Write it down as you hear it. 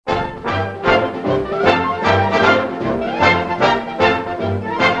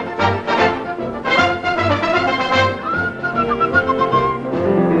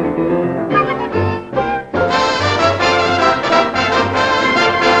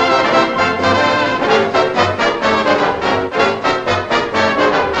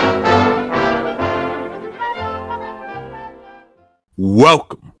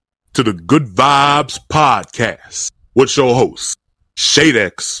Welcome to the Good Vibes Podcast with your hosts,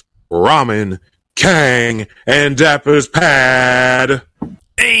 Shadex, Ramen, Kang, and Dapper's Pad.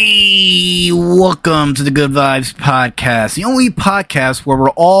 Hey, welcome to the Good Vibes Podcast, the only podcast where we're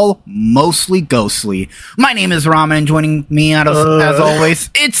all mostly ghostly. My name is Ramen, and joining me as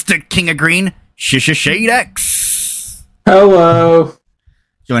always, it's the King of Green, Shadex. Hello.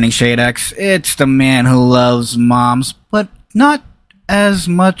 Joining Shadex, it's the man who loves moms, but not as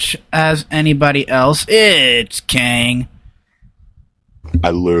much as anybody else. It's Kang.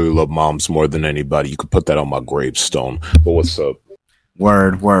 I literally love moms more than anybody. You could put that on my gravestone. But what's up?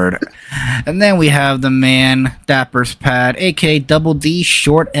 Word. And then we have the man, Dapper's Pad, aka Double D,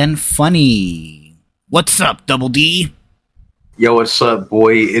 short and funny. What's up, Double D? Yo, what's up,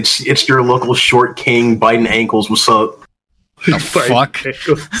 boy? It's your local short king biting ankles. What's up? Oh, fuck.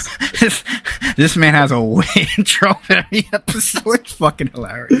 This man has a way intro every episode. It's fucking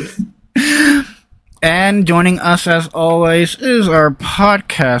hilarious. And joining us, as always, is our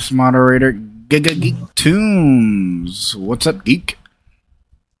podcast moderator, Geek Tunes. What's up, Geek?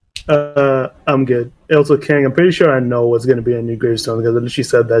 I'm good. Also, Kang, I'm pretty sure I know what's going to be a new gravestone because she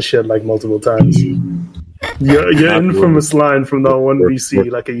said that shit like multiple times. Your infamous line from that one VC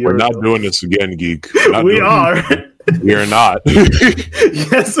like a year ago. We're not doing this again, Geek. We are. We're not.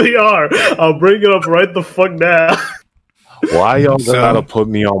 Yes, we are. I'll bring it up right the fuck now. Why y'all gotta put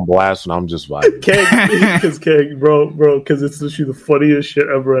me on blast when I'm just vibing? Kang, bro, because it's literally the funniest shit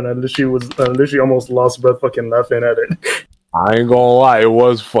ever, and I literally almost lost breath fucking laughing at it. I ain't gonna lie, it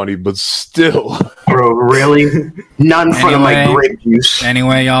was funny, but still. Bro, really? Not in front of my grape juice.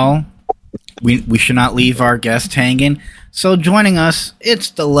 Anyway, y'all, we should not leave our guest hanging. So joining us, it's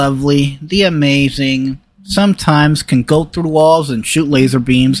the lovely, the amazing, sometimes can go through walls and shoot laser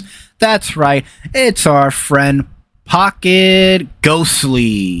beams. That's right, it's our friend Pocket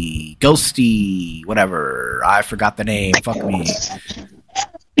Ghostly, whatever. I forgot the name. Fuck me.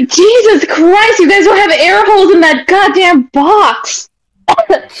 Jesus Christ! You guys don't have air holes in that goddamn box.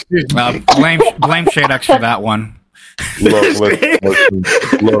 Blame Shadex for that one. Look.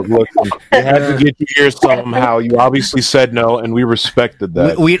 We had to get you here somehow. You obviously said no, and we respected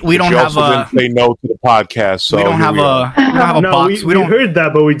that. We don't have a didn't say no to the podcast. So we don't have a box. We heard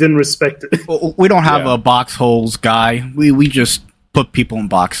that, but we didn't respect it. We don't have a box holes guy. We just put people in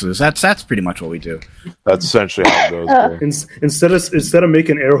boxes. That's pretty much what we do. That's essentially how it goes. Instead of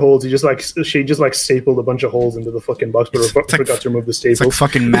making air holes, she just stapled a bunch of holes into the fucking box, but forgot to remove the staples. It's like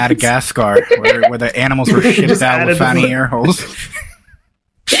fucking Madagascar, where the animals were shipped out without any air holes.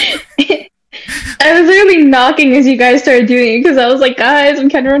 I was really knocking as you guys started doing it because I was like, guys, I'm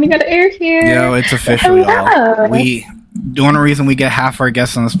kind of running out of air here. Yo, it's officially all. The only reason we get half our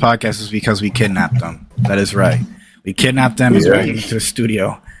guests on this podcast is because we kidnapped them. That is right. We kidnapped them and brought them to the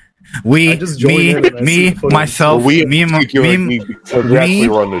studio. Me, myself, we run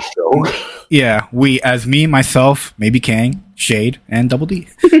the show. Yeah, we as me, myself, maybe Kang, Shade, and Double D.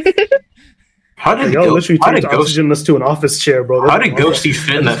 How did oxygen us to an office chair, bro? How did Ghosty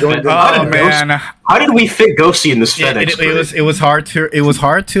fit in that FedEx? Oh man, how did we fit Ghosty in this FedEx? It was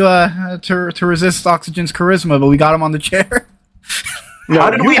hard to resist Oxygen's charisma, but we got him on the chair. How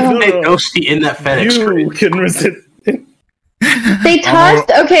did we fit Ghosty in that FedEx? You couldn't resist. They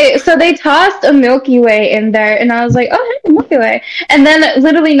tossed a Milky Way in there, and I was like, oh, hey, Milky Way. And then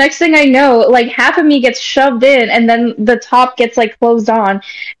literally next thing I know, like half of me gets shoved in, and then the top gets like closed on.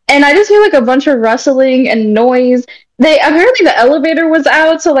 And I just hear like a bunch of rustling and noise. Apparently the elevator was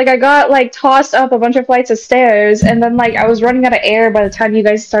out, so like I got like tossed up a bunch of flights of stairs, and then like I was running out of air by the time you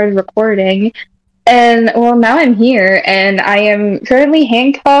guys started recording. And, well, now I'm here, and I am currently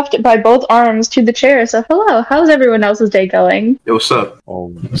handcuffed by both arms to the chair. So, hello, how's everyone else's day going? Yo, what's up?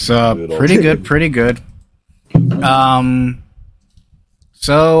 What's up? Pretty good.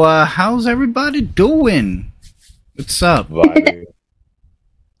 So, how's everybody doing? What's up?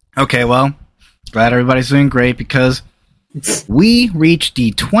 Okay, well, glad everybody's doing great, because we reached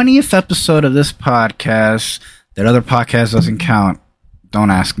the 20th episode of this podcast. That other podcast doesn't count.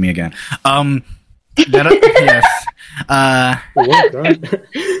 Don't ask me again. Yes.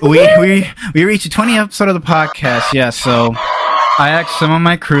 We reached the 20th episode of the podcast. Yeah, so I asked some of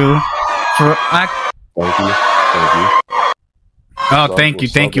my crew for. Thank you. Oh,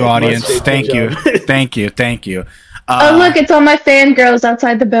 thank you, audience. Thank you. Oh, look, it's all my fangirls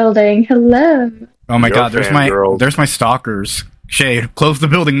outside the building. Hello. Oh my God, there's my stalkers. Shade, close the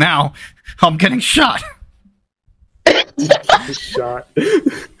building now. I'm getting shot. Shot.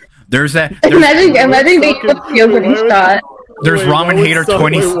 There's that. Imagine being getting shot. There's Ramen Hater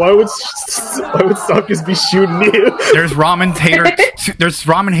 20. Why would Suckers be shooting you? There's Ramen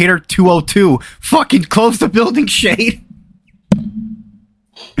Hater 202. Fucking close the building, Shade.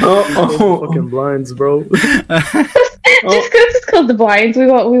 Fucking blinds, bro. Just because it's called the blinds, we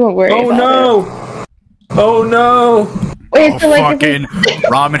won't worry about it. Oh no! Wait, so like, fucking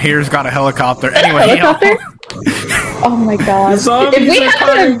Ramen Hater's got a helicopter. Anyway, helicopter? Oh my god! If we have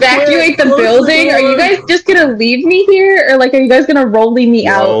to evacuate the building, are you guys just gonna leave me here, or like, are you guys gonna rolling me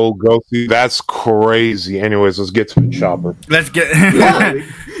out? Oh, go see. That's crazy. Anyways, let's get to the chopper. Let's get. Anyway,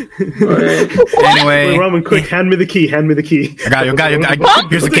 Anyway, Ramen, quick, hand me the key. I got you.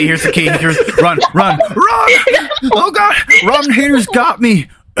 Here's the key. Run! Oh god, Ramen Hater's got me.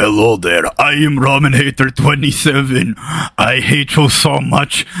 Hello there, I am Ramen Hater 27. I hate you so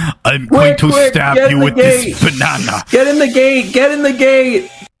much. I'm going to stab you with this banana. Get in the gate!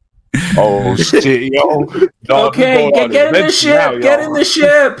 Oh shit, yo. Okay, get in the ship! Get in the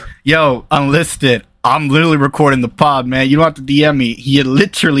ship! Yo, unlisted. I'm literally recording the pod, man. You don't have to DM me. You're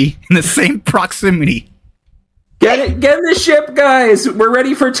literally in the same proximity. Get in the ship, guys! We're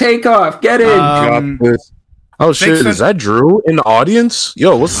ready for takeoff. Get in! Oh shit, is that Drew in the audience?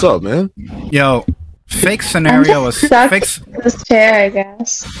 Yo, what's up, man? Yo, fake scenarios. This chair, I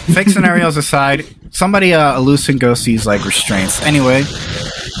guess. Fake scenarios aside, somebody loosen Ghostie's like restraints. Anyway,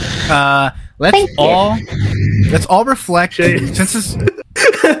 let's all reflect since it's the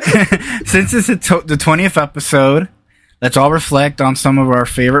 20th episode. Let's all reflect on some of our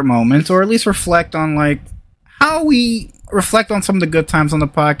favorite moments, or at least reflect on like how we reflect on some of the good times on the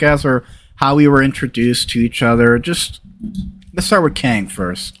podcast, or how we were introduced to each other. Just let's start with Kang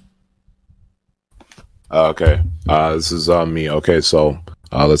first. Okay, this is me. Okay, so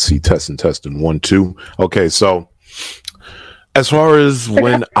let's see, testing 1 2. Okay, so as far as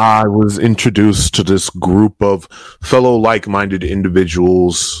when I was introduced to this group of fellow like-minded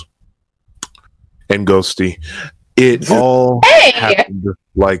individuals and Ghosty, it all happened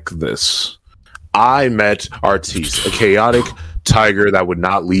like this. I met Artis, a chaotic tiger that would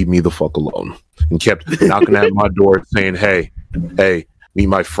not leave me the fuck alone, and kept knocking at my door saying, hey, meet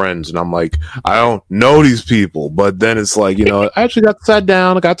my friends. And I'm like, I don't know these people. But then it's like, I actually got sat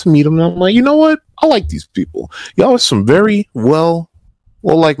down, I got to meet them, and I'm like, you know what? I like these people. Y'all are some very well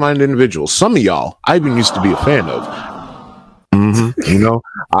like-minded individuals. Some of y'all I even used to be a fan of.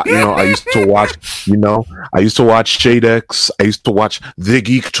 I used to watch, I used to watch Shadex, I used to watch The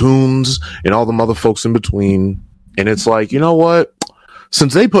Geek Tunes, and all the mother folks in between. And it's like, you know what?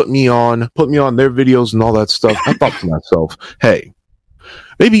 Since they put me on their videos and all that stuff, I thought to myself, hey,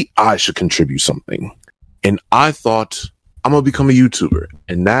 maybe I should contribute something. And I thought, I'm going to become a YouTuber.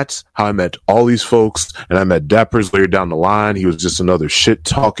 And that's how I met all these folks. And I met Dappers later down the line. He was just another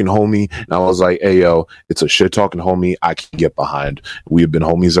shit-talking homie. And I was like, hey, yo, it's a shit-talking homie I can get behind. We have been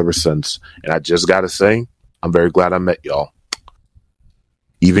homies ever since. And I just got to say, I'm very glad I met y'all.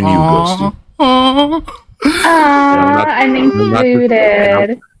 Even you, Ghosty. I'm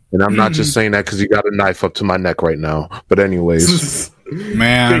included. And I'm not just saying that because you got a knife up to my neck right now. But anyways,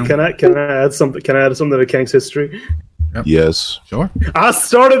 man, can I add something? Can I add something to Kang's history? Yep. Yes, sure. I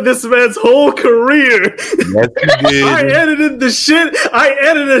started this man's whole career. Yes, you did. I edited the shit. I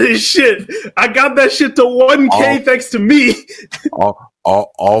edited his shit. I got that shit to 1K thanks to me. All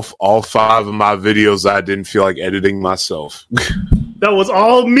 5 of my videos, I didn't feel like editing myself. That was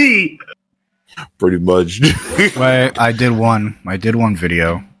all me. Pretty much. Wait, I did one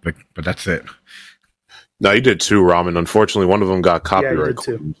video, but that's it. No, you did 2, Ramen. Unfortunately, one of them got copyright.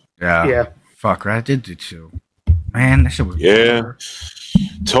 Yeah. Fuck, right? I did do 2. Man, that shit was weird.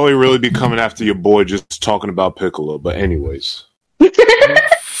 Toei really be coming after your boy just talking about Piccolo. But anyways.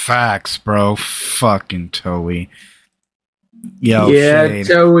 Facts, bro. Fucking Toei. Yo, yeah, Shade.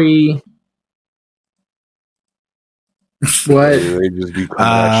 Toei. What? They just be coming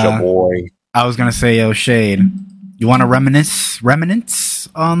at your boy. I was gonna say, yo, Shade, you want to reminisce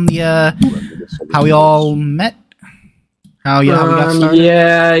on the how we all met? How we got started?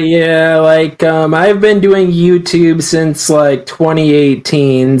 Yeah. Like, I've been doing YouTube since like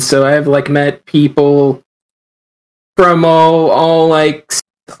 2018, so I've like met people from all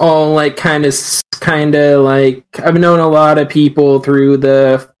kind of like I've known a lot of people through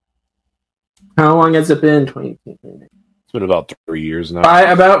the. How long has it been? 2018. It's been about 3 years now.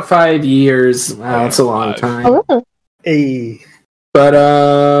 About 5 years. Wow, that's a long time. Hey. But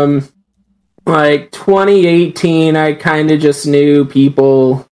like 2018, I kind of just knew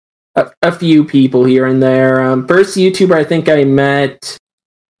people, a few people here and there. First YouTuber I think I met,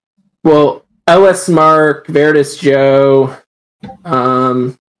 well, LS Mark, Veritas Joe.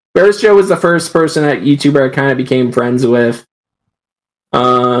 Veritas Joe was the first person at YouTuber I kind of became friends with.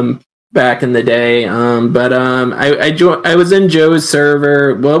 back in the day. I was in Joe's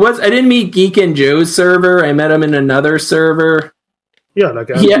server. Well, I didn't meet Geek in Joe's server. I met him in another server. Yeah, like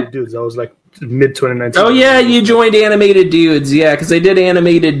Animated Dudes. That was like mid 2019. Oh yeah, you joined Animated Dudes. Yeah, because I did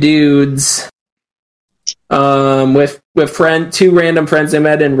Animated Dudes. With two random friends I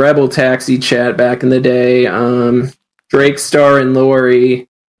met in Rebel Taxi chat back in the day. Drake Star and Lori.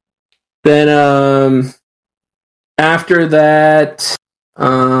 Then after that,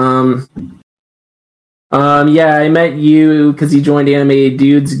 yeah, I met you because you joined Animated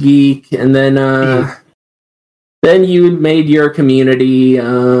Dudes Geek, and then you made your community.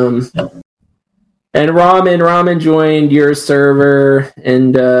 And Ramen joined your server,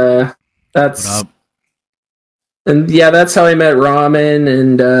 and that's how I met Ramen,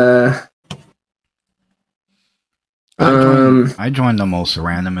 and I joined the most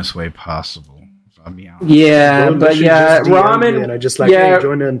randomest way possible. I'll be honest. Yeah, but yeah, Ramen. And I just like, hey,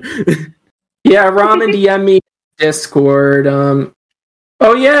 join in. Yeah, Ramen DM me Discord. Oh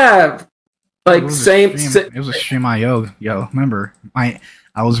yeah, like same. It was a stream IO. Yo, remember my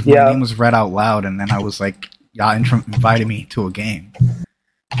name was read out loud, and then I was like, y'all invited me to a game.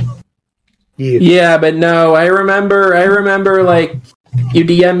 Yeah, but no, I remember like you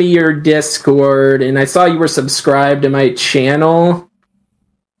DM me your Discord, and I saw you were subscribed to my channel.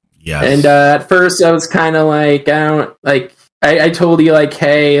 Yes. And at first I was kind of like, I told you like,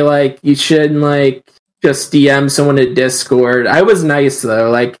 hey, like you shouldn't like just DM someone at Discord. I was nice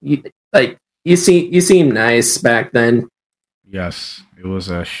though, you seem nice back then. Yes, it was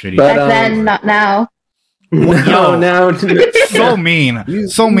a shitty. Back then, not now. Yo, now so mean.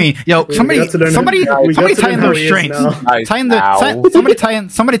 Yo, somebody tie in their restraints. Somebody tie in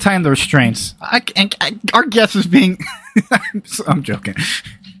their restraints. Our guest is being. I'm joking.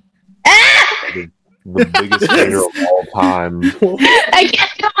 The biggest hater of all time. I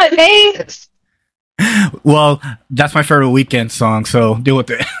can't know what names. Well, that's my favorite Weekend song, so deal with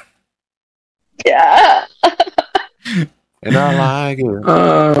it. Yeah. And I like it.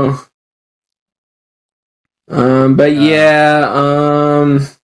 But yeah,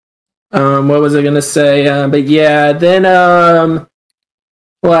 what was I gonna say? But yeah, then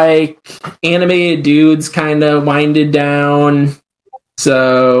like Animated Dudes kind of winded down,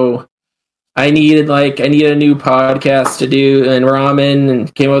 so I needed a new podcast to do, and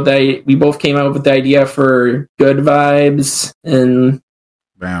Ramen came up with we both came up with the idea for Good Vibes, and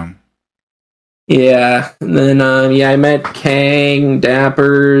bam. Yeah, and then I met Kang,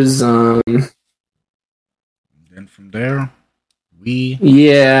 Dappers, and from there we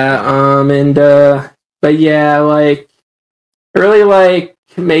but yeah, like really like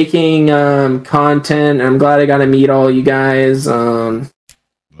making content. I'm glad I got to meet all you guys. Love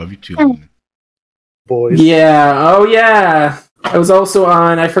you too. Boys. Yeah. Oh yeah. I was also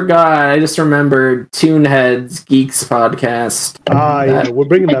on. I forgot. I just remembered Toonheads Geeks podcast. Yeah, we're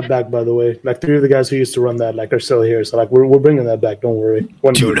bringing that back. By the way, like 3 of the guys who used to run that like are still here. So like we're bringing that back. Don't worry.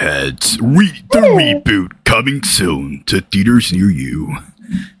 Toonheads the reboot coming soon to theaters near you.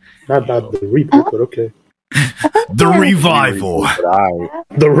 Not the reboot, but okay. The revival.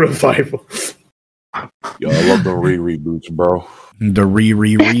 The revival. Yo, I love the reboots, bro. The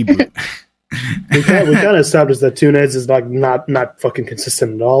reboot. we kind of established that Toonheads is like not fucking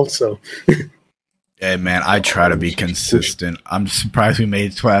consistent at all. So, hey man, I try to be consistent. I'm surprised we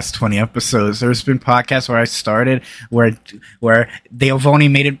made it to last 20 episodes. There's been podcasts where I started where they have only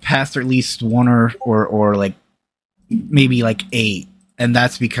made it past at least 1 or like maybe like 8, and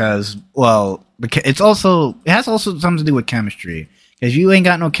that's because it has also something to do with chemistry. Because you ain't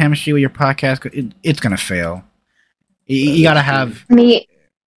got no chemistry with your podcast, it's gonna fail. You gotta have me.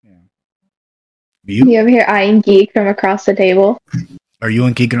 You over here eyeing Geek from across the table. Are you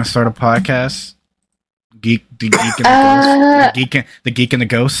and Geek gonna start a podcast? The Geek and the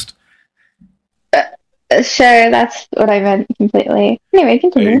Ghost. Sure, that's what I meant completely. Anyway,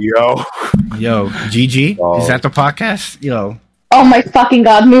 continue. Hey, yo, GG. Is that the podcast? Yo. Oh my fucking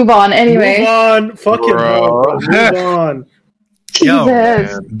god! Move on. Anyway. Move on. Fucking bro. Move on.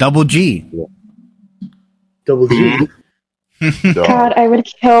 Jesus. Double G. Double G. God, I would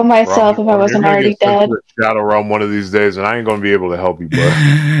kill myself if I wasn't already dead. Shadow Realm one of these days, and I ain't gonna be able to help you, bro.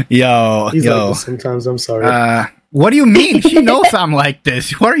 He's like this sometimes. I'm sorry. What do you mean? She knows I'm like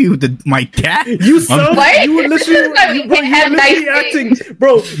this. What are you, my dad? You were literally acting,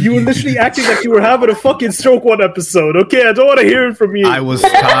 bro. You were literally acting like you were having a fucking stroke one episode. Okay, I don't want to hear it from you. I was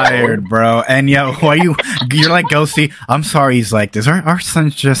tired, bro. And yo, you're like Ghosty. I'm sorry, he's like this. Our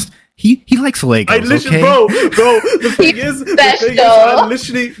son's just. He likes Legos. I literally, okay? bro. The thing is,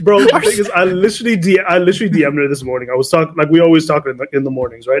 I literally DM'd her this morning. I was talking, like we always talk in the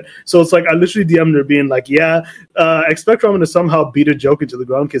mornings, right? So it's like I literally DM'd her, being like, "Yeah, expect Ramen to somehow beat a joke into the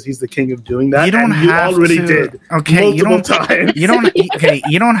ground because he's the king of doing that." You already did. Okay, multiple times. You don't. Okay,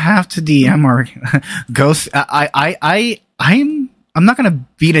 you don't have to DM or ghost. I'm not gonna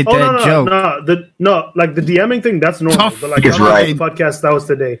beat a dead joke. Like the DMing thing, that's normal. Tough. But like It's right. the podcast that was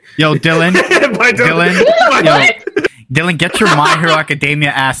today. Yo, Dylan, Dylan, get your My Hero Academia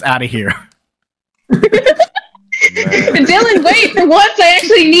ass out of here. Dylan, wait, for once I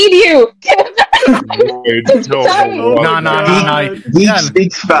actually need you. No. He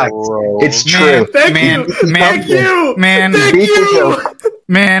speaks facts. It's true. Thank you.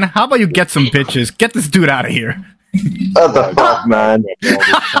 Man, how about you get some bitches? Get this dude out of here. What the fuck, man?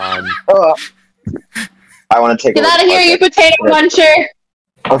 I want to take. Get out of here, you potato muncher.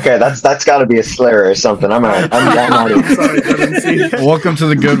 Okay, that's got to be a slur or something. I'm out. I'm out. Sorry, I didn't see that. Welcome to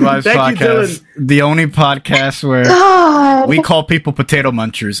the Good Vibes Thank you, Podcast, the only podcast where God. we call people potato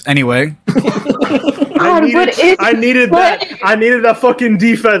munchers. Anyway, I needed that fucking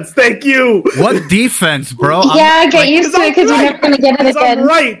defense. Thank you. what defense, bro? Yeah, get used to it because you're never gonna get it again. I'm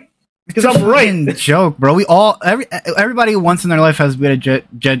right. Because I'm right. Joke, bro. Everybody once in their life has been a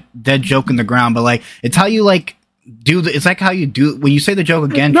dead joke in the ground, but like it's how you like do it's like how you do when you say the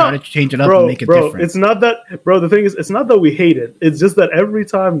joke again, try to change it up and make it different. It's not that, bro. The thing is, it's not that we hate it. It's just that every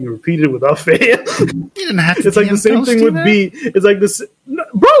time you repeat it without fail, You didn't have to. it's like the same thing with B. It's like this,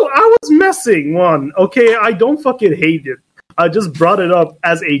 bro. I was messing one. Okay, I don't fucking hate it. I just brought it up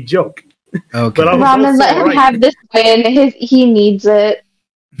as a joke. Okay. But I was Ramen, also let him right. have this win. He needs it.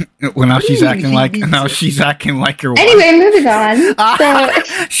 Well, now she's acting like your wife. Anyway, moving on. So,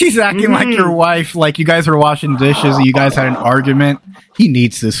 She's acting like your wife. Like you guys were washing dishes and you guys had an argument. He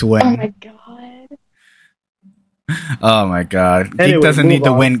needs this win. oh my god. Oh my god. Anyway, Geek doesn't move need to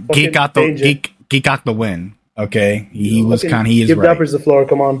on. win. Fucking Geek got the win. Okay. He is Give right. Dappers the floor.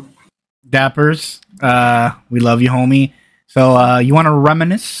 Come on. Dappers, we love you, homie. So you wanna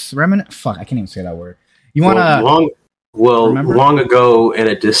reminisce? Fuck, I can't even say that word. You wanna long ago in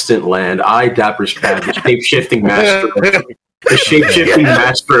a distant land, I, Dapper's Pad, the shape-shifting master,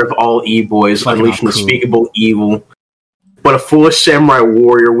 master of all e-boys, unleashing unspeakable evil. But a foolish samurai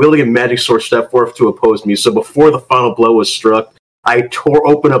warrior wielding a magic sword stepped forth to oppose me. So before the final blow was struck, I tore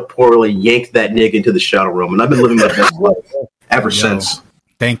open a portal and yanked that nigga into the Shadow Realm, and I've been living my best life ever since.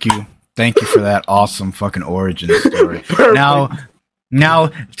 Thank you for that awesome fucking origin story. Now,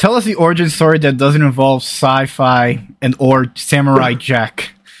 tell us the origin story that doesn't involve sci-fi or Samurai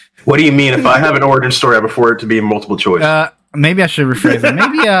Jack. What do you mean? If I have an origin story, I prefer it to be a multiple choice. Maybe I should rephrase it.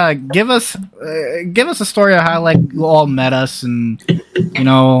 Maybe give us a story of how like you all met us and you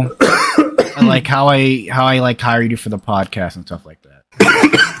know like how I like hired you for the podcast and stuff like that.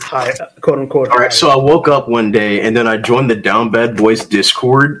 Hi, quote unquote. All right, so I woke up one day and then I joined the Down Bad Boys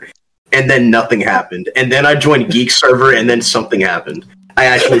Discord. And then nothing happened. And then I joined Geek Server, and then something happened. I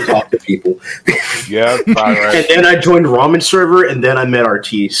actually talked to people. Yeah, right. And then I joined Ramen Server, and then I met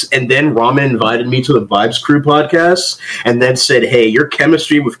Artis. And then Ramen invited me to the Vibes Crew podcast, and then said, "Hey, your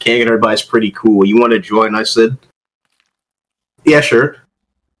chemistry with Kang and everybody is pretty cool. You want to join?" I said, "Yeah, sure."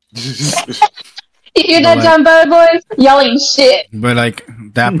 You hear that, John Bad Boys? Y'all ain't shit. But like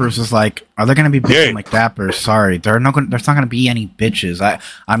Dappers was like, are there gonna be bitches? I'm like, Dappers, sorry, there's not gonna be any bitches.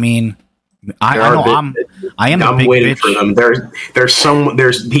 I mean, I know I'm a big waiting bitch. for them.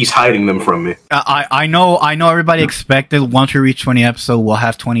 He's hiding them from me. I know everybody expected once we reach 20 episodes we'll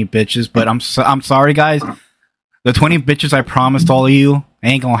have 20 bitches, but I'm sorry guys, the 20 bitches I promised all of you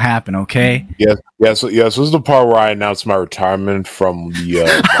ain't gonna happen. Okay? Yes. This is the part where I announced my retirement from the.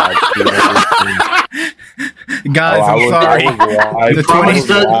 Guys, I'm sorry.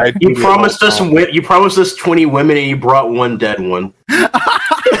 You promised us 20 women, and you brought one dead one.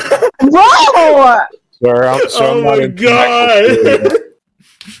 Whoa! Oh my god!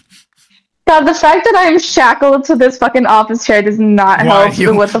 God, the fact that I'm shackled to this fucking office chair does not help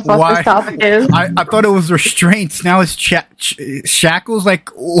with what the fuck this topic is. I thought it was restraints. Now it's shackles. Like,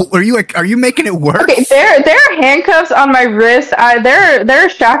 are you making it worse? Okay, there are handcuffs on my wrist. There are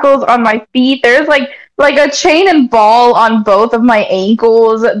shackles on my feet. There's like a chain and ball on both of my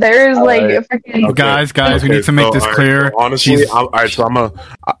ankles. There's freaking guys. We need to make this clear. Honestly, I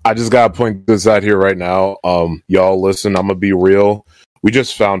just gotta point this out here right now. Y'all listen. I'm gonna be real. We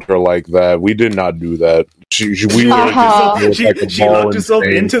just found her like that. We did not do that. She knocked herself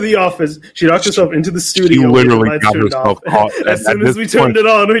into the office. She knocked herself into the studio. She literally got herself caught. As soon as we turned it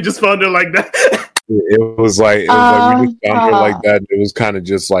on, we just found her like that. It was like we just found her like that. It was kind of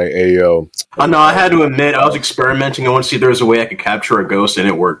just like, hey, yo. Oh, no, I had to admit, I was experimenting. I want to see if there was a way I could capture a ghost, and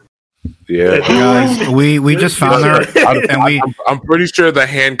it worked. Yeah, guys, we just found her, and I'm pretty sure the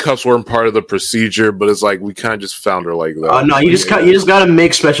handcuffs weren't part of the procedure, but it's like we kind of just found her like that. No, you just got to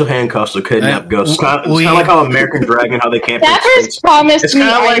make special handcuffs to kidnap ghosts. It's kind of like how American Dragon, how they can't. Dappers promised it's me.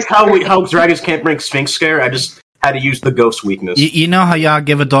 It's kind of like how dragons can't bring Sphinx scare. I just had to use the ghost weakness. You know how y'all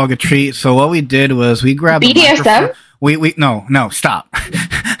give a dog a treat? So what we did was we grabbed BDSM. No, stop.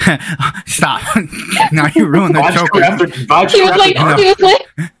 Stop. Now you ruined the joke. He was like, you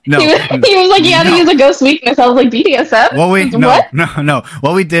had to use a ghost weakness. I was like, BDSM? No.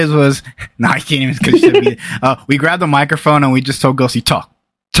 What we did was, I can't even, we grabbed the microphone and we just told Ghosty, talk.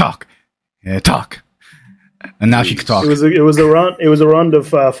 Yeah, talk. And now she can talk. It was a round of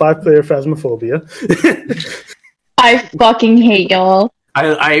 5-player Phasmophobia. I fucking hate y'all.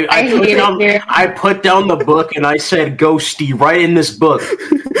 I put down the book and I said, "Ghosty, write in this book,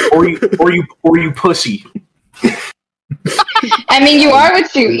 or you pussy." I mean, you are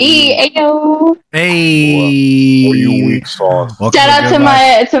what you eat. Ayo. Hey. Or you weak sauce. Shout out to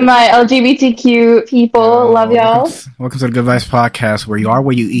my LGBTQ people. Love y'all. Welcome to the Good Vibes Podcast, where you are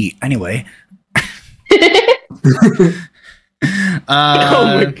where you eat. Anyway. Oh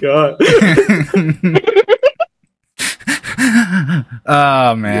my god.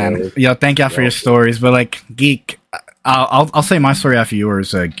 Oh man, yo, thank y'all for your stories. But like, Geek, I'll say my story after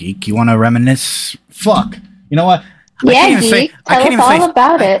yours. Geek, you want to reminisce? Fuck, you know what? Yeah, Geek, tell us all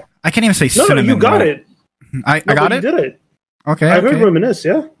about it. I can't even say cinnamon. No, you got it. I got it. You did it. Okay, I heard reminisce.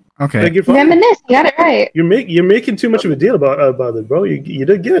 Yeah. Okay. Like reminisce. You got it right. You're making too much of a deal about it, bro. You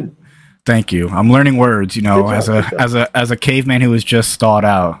did good. Thank you. I'm learning words. You know, as a caveman who was just thawed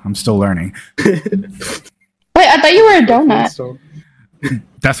out, I'm still learning. Wait, I thought you were a donut.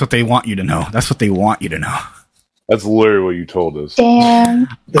 That's what they want you to know. That's That's literally what you told us. Damn.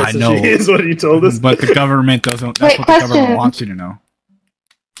 I know. Is what you told us. But the government doesn't. That's what the government wants you to know.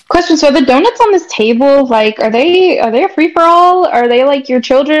 Question: so the donuts on this table, like, are they a free for all? Are they like your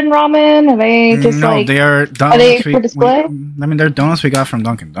children ramen? Are they just like? No, they are donuts. Are they for display? They're donuts we got from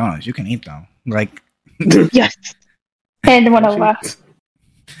Dunkin' Donuts. You can eat them. Like. Yes. And one over.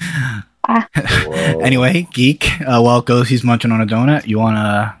 Anyway, Geek, while Ghosty's munching on a donut, you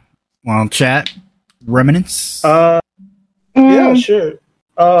wanna chat? Remnants? Yeah, sure.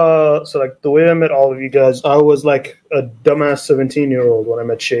 So like the way I met all of you guys, I was like a dumbass 17-year-old when I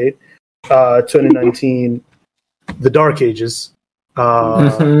met Shade. 2019, the Dark Ages.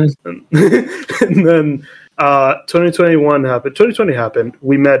 And then 2021 happened. 2020 happened.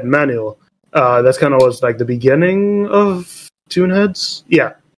 We met Manuel. That's kind of was like the beginning of Toonheads.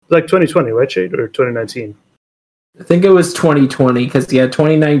 Yeah. Like 2020, right, Shade? Or 2019? I think it was 2020, because,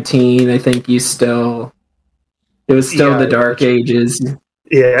 2019, I think it was still the Dark Ages.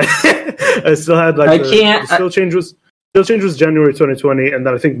 Yeah. I still had, like, Still Change was January 2020, and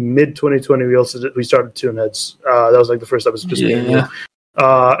then I think mid-2020 we started Toonheads. That was, like, the first episode.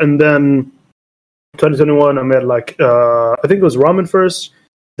 And then 2021, I met, like, I think it was Ramen first.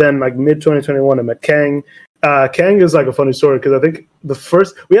 Then, like, mid-2021, I met Kang. Kang is like a funny story because I think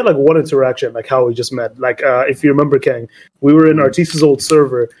we had like one interaction, like how we just met. Like if you remember Kang, we were in Artista's old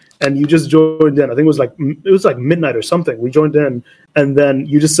server and you just joined in. I think it was like midnight or something. We joined in and then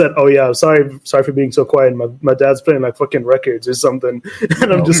you just said, "Oh yeah, sorry for being so quiet. My dad's playing like fucking records or something."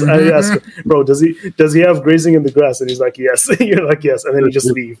 And I asked, "Bro, does he have Grazing in the Grass?" And he's like, "Yes." You're like, "Yes," and then you just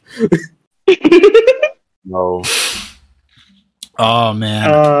leave. No. Oh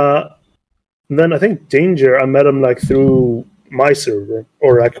man. And then I think Danger, I met him like through my server,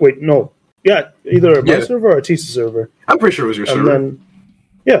 or like either my server or Artista server. I'm pretty sure it was your server.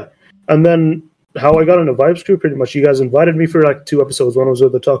 And then how I got into Vibes Crew, pretty much. You guys invited me for like 2 episodes. One was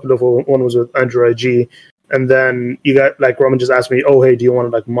with the Talking Level, one was with Andrew IG. And then you got like Roman just asked me, "Oh hey, do you want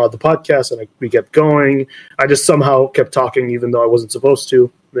to like mod the podcast?" And like we kept going. I just somehow kept talking, even though I wasn't supposed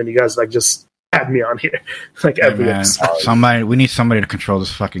to. Then you guys like just had me on here, like every episode. We need somebody to control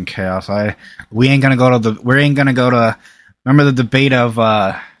this fucking chaos. We ain't gonna go to. Remember the debate of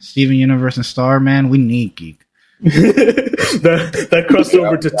Steven Universe and Star? Man, we need Geek. that crossed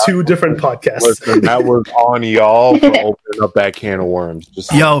over to 2 different podcasts. Listen, that was on y'all for opening up that can of worms.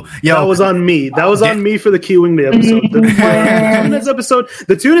 Yo, that was on me. That was on me for the Keying the episode.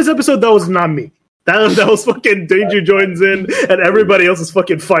 The Tunis episode, that was not me. That was fucking Danger joins in and everybody else is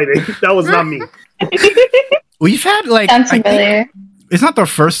fucking fighting. That was not me. We've had like it's not the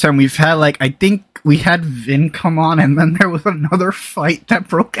first time we've had like I think we had Vin come on and then there was another fight that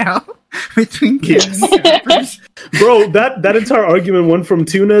broke out between kids. Bro, that entire argument went from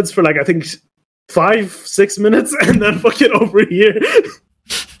Toonheads for like I think 5-6 minutes, and then fucking over here.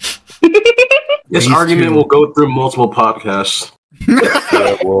 This argument will go through multiple podcasts.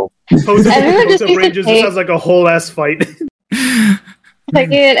 Yeah, well, Rangers just has like a whole ass fight.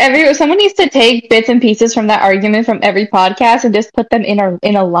 Someone needs to take bits and pieces from that argument from every podcast and just put them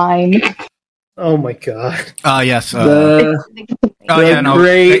in a line. Oh my god! Yes. The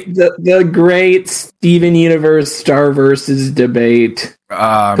great Steven Universe Starversus debate.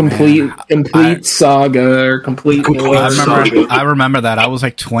 Complete saga or complete. I remember that. I was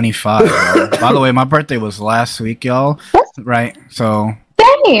like 25. By the way, my birthday was last week, y'all. Right? So.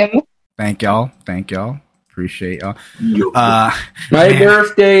 Same. Thank y'all. Appreciate y'all. My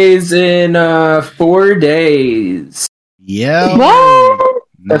birthday's in 4 days. Yeah. What?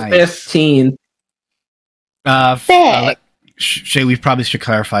 The 15th. Shay, we probably should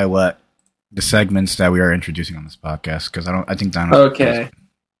clarify what the segments that we are introducing on this podcast, because I think Don. Okay.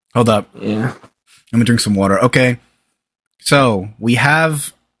 Hold up. Yeah. Let me drink some water. Okay. So we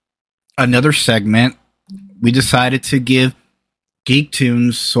have another segment. We decided to give Geek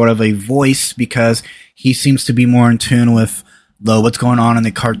Tunes sort of a voice because he seems to be more in tune with what's going on in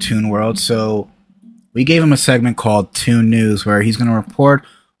the cartoon world. So we gave him a segment called Toon News, where he's going to report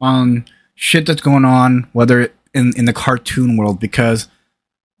on shit that's going on, whether in the cartoon world, because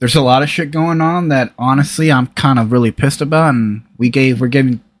there's a lot of shit going on that honestly I'm kind of really pissed about, and we're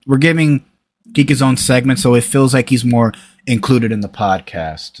giving Geek his own segment, so it feels like he's more included in the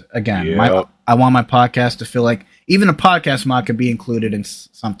podcast. Again, I want my podcast to feel like even a podcast mod could be included in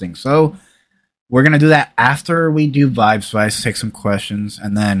something. So we're gonna do that after we do Vibe Spice, take some questions,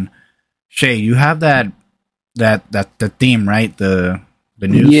 and then Shay, you have that theme, right? The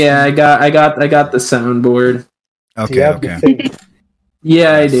news. Yeah, I got the soundboard. Okay.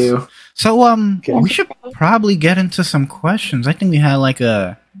 Yeah, I do. So we should probably get into some questions. I think we had like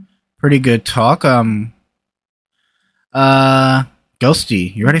a pretty good talk.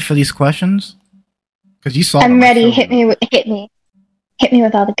 Ghosty, you ready for these questions? Because you saw. I'm ready. Hit me with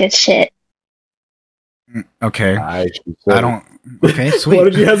all the good shit. Okay. I don't. Okay, sweet. Why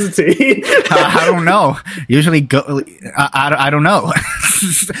did you hesitate? I don't know. Usually, I don't know.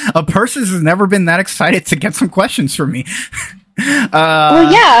 A person has never been that excited to get some questions from me.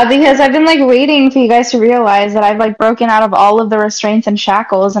 Well, yeah, because I've been like waiting for you guys to realize that I've like broken out of all of the restraints and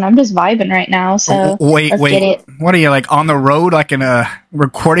shackles, and I'm just vibing right now. So wait, what are you, like on the road, like in a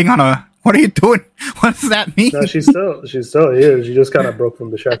recording on a? What are you doing? What does that mean? No, she's still here. She just kind of broke from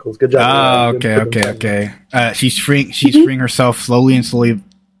the shackles. Good job. Okay. She's freeing herself slowly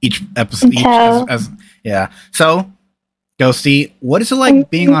each episode. Yeah. So, Ghosty, what is it like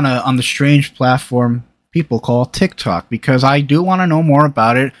being on the strange platform people call TikTok? Because I do want to know more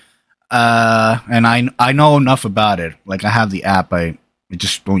about it. And I know enough about it. Like, I have the app. I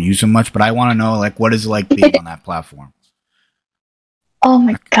just don't use it much, but I want to know, like, what is it like being on that platform? Oh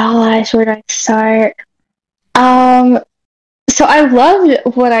my gosh, where do I start? So I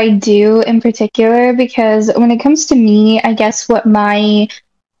love what I do in particular, because when it comes to me, I guess what my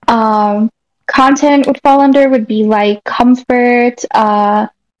content would fall under would be like comfort,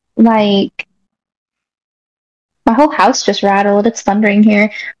 like my whole house just rattled, it's thundering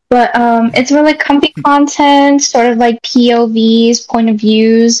here. But it's more like comfy content, sort of like POVs, point of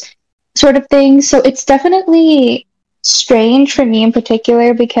views, sort of thing. So it's definitely strange for me in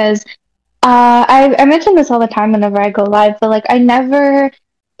particular, because I mention this all the time whenever I go live, but like I never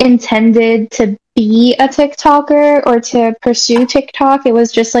intended to be a TikToker or to pursue TikTok. It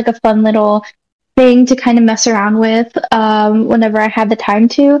was just like a fun little thing to kind of mess around with whenever I had the time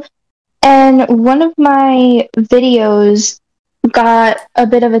to. And one of my videos got a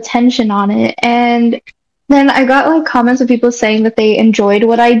bit of attention on it, and then I got like comments of people saying that they enjoyed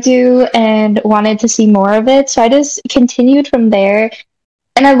what I do and wanted to see more of it. So I just continued from there.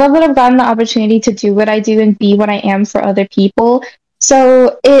 And I love that I've gotten the opportunity to do what I do and be what I am for other people.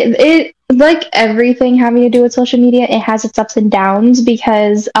 So it like everything having to do with social media, it has its ups and downs,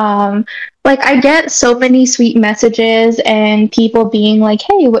 because like I get so many sweet messages and people being like,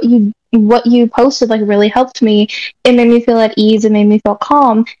 hey, what you posted like really helped me. It made me feel at ease. It made me feel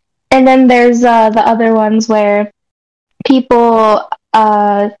calm. And then there's the other ones where people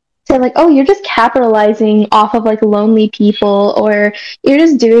say like, oh, you're just capitalizing off of like lonely people, or you're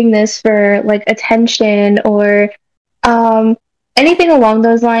just doing this for like attention, or anything along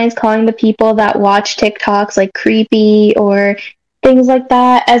those lines, calling the people that watch TikToks like creepy or things like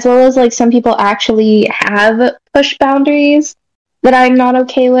that, as well as like some people actually have pushed boundaries that I'm not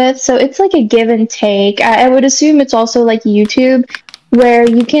okay with. So it's like a give and take. I would assume it's also like YouTube, where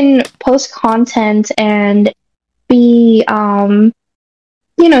you can post content and be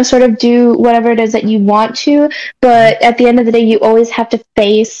sort of do whatever it is that you want to, but at the end of the day, you always have to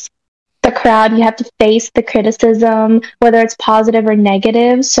face the crowd. You have to face the criticism, whether it's positive or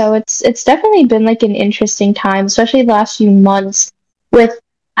negative. So it's definitely been like an interesting time, especially the last few months with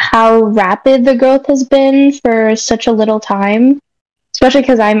how rapid the growth has been for such a little time. Especially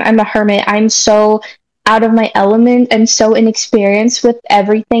because I'm a hermit. I'm so out of my element and so inexperienced with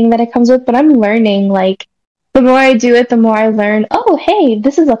everything that it comes with, but I'm learning. Like, the more I do it, the more I learn, oh, hey,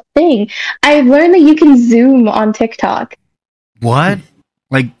 this is a thing. I've learned that you can zoom on TikTok. What?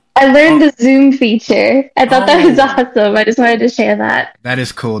 Like, I learned the zoom feature. I thought that was awesome. I just wanted to share that. That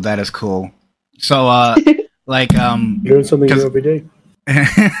is cool. So, like, learn something new every day.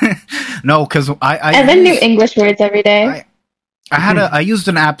 No, because I learn new English words every day. I used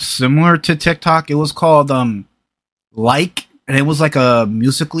an app similar to TikTok. It was called Like, and it was like a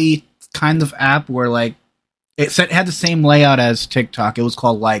Musical.ly kind of app where like it had the same layout as TikTok. It was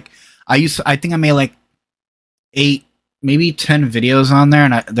called Like. I think I made like 8, maybe 10 videos on there,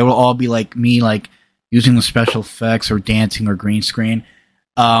 and they will all be like me like using the special effects or dancing or green screen.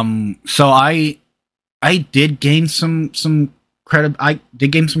 So I did gain some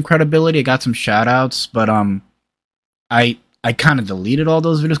credibility. I got some shout outs, but I kind of deleted all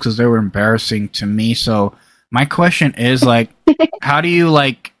those videos because they were embarrassing to me. So my question is like, how do you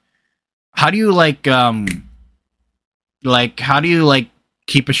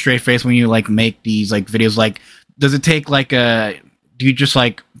keep a straight face when you like make these like videos? Like, does it take like do you just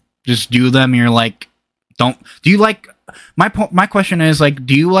like just do them and you're like, do you like, my question is like,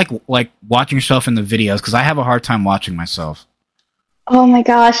 do you like watching yourself in the videos? Because I have a hard time watching myself. Oh my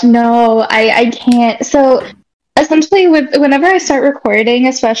gosh, no, I can't. So essentially, whenever I start recording,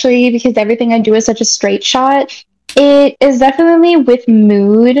 especially because everything I do is such a straight shot, it is definitely with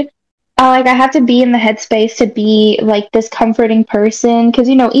mood. Like, I have to be in the headspace to be like this comforting person, because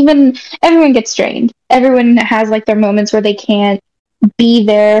even everyone gets strained. Everyone has like their moments where they can't be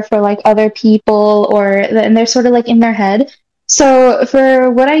there for like other people, and they're sort of like in their head. So for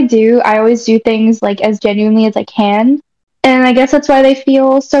what I do, I always do things like as genuinely as I can, and I guess that's why they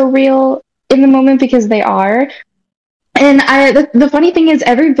feel so real in the moment, because they are. And the funny thing is,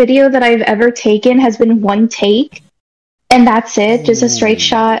 every video that I've ever taken has been one take, and that's it, just a straight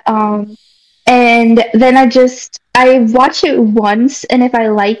shot. And then I watch it once, and if I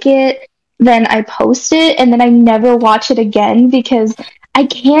like it, then I post it, and then I never watch it again because I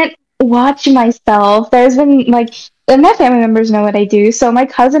can't watch myself. There's been like, and my family members know what I do, so my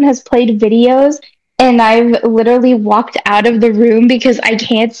cousin has played videos, and I've literally walked out of the room because I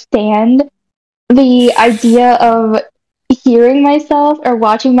can't stand the idea of hearing myself or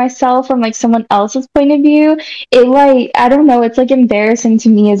watching myself from like someone else's point of view. It like, I don't know, it's like embarrassing to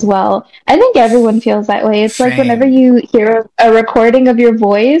me as well. I think everyone feels that way. It's like whenever you hear a recording of your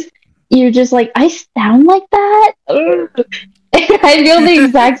voice, you're just like, I sound like that? I feel the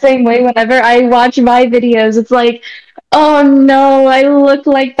exact same way whenever I watch my videos. It's like, oh no, I look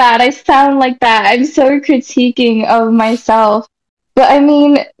like that, I sound like that. I'm so critiquing of myself. But I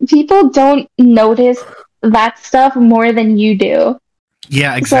mean, people don't notice that stuff more than you do.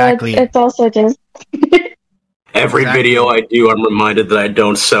 Yeah, exactly. So it's also just every video I do, I'm reminded that I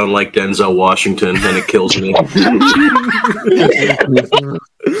don't sound like Denzel Washington, and it kills me.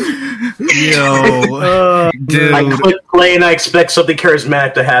 Yo, dude. I click play and I expect something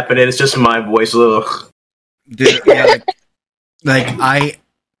charismatic to happen, and it's just my voice. Ugh. Dude, yeah, like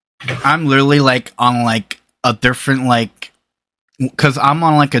I'm literally like on like a different like, because I'm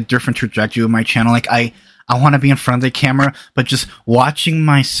on like a different trajectory with my channel. Like I want to be in front of the camera, but just watching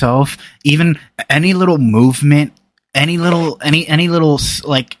myself, even any little movement, any little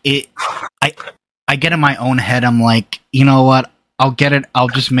like it, I get in my own head. I'm like, you know what? I'll get it. I'll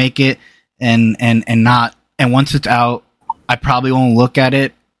just make it, and not. And once it's out, I probably won't look at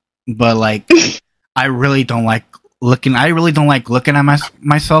it. But like, I really don't like looking. I really don't like looking at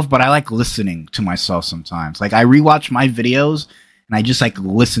myself. But I like listening to myself sometimes. Like I rewatch my videos. And I just like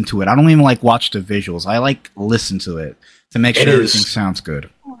listen to it. I don't even like watch the visuals. I like listen to it to make sure everything sounds good.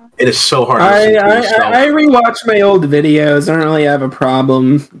 It is so hard. I rewatch my old videos. I don't really have a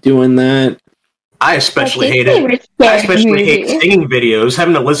problem doing that. I especially hate it. I especially hate singing videos.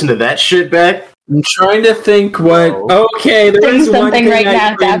 Having to listen to that shit back. I'm trying to think what. Okay, there is one thing right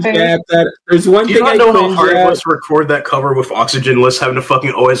I cringe at. There's one thing I know how hard it was to record that cover with Oxygenless, having to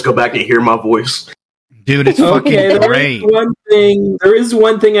fucking always go back and hear my voice. Dude, it's fucking great. There is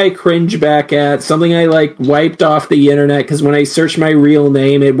one thing I cringe back at. Something I like wiped off the internet because when I searched my real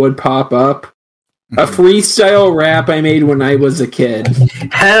name, it would pop up. A freestyle rap I made when I was a kid.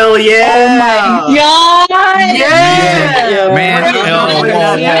 Hell yeah! Oh my god! Yeah! Man,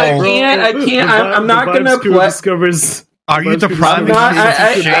 I can't. I'm not gonna play. Are you depriving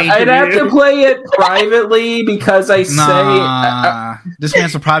us of shade? I'd have to play it privately because I say this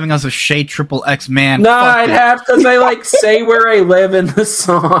man's depriving us of shade. Triple X man. No, I'd have because I like say where I live in the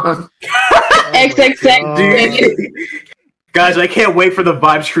song. XXX. Guys, I can't wait for the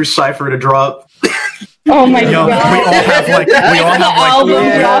Vibes Crew Cypher to drop. Oh my god! We all have like,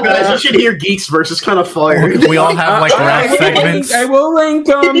 guys, you should hear Geeks versus kind of fire. We all have like rap segments. I will link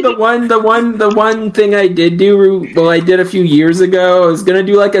the one thing I did do. Well, I did a few years ago. I was gonna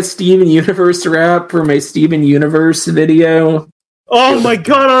do like a Steven Universe rap for my Steven Universe video. Oh my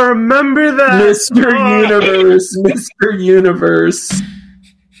god, I remember that, Mr. Universe.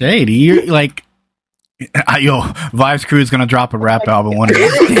 Shady, you like. Vibes Crew is gonna drop a rap album one of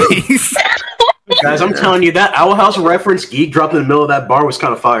these days. Guys, I'm telling you, that Owl House reference Geek dropped in the middle of that bar was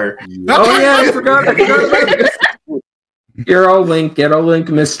kind of fire. Oh yeah, I forgot about it. Here, I'll link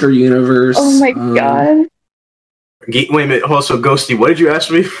Mr. Universe. Oh my god. Geek, wait a minute. Also, Ghosty, what did you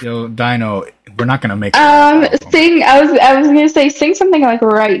ask me? Yo, Dino, we're not gonna make. Sing. I was gonna say sing something like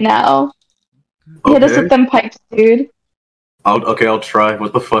right now. Okay. Hit us with them pipes, dude. I'll try.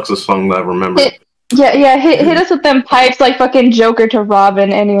 What the fuck's the song that I remember? Yeah. Hit us with them pipes like fucking Joker to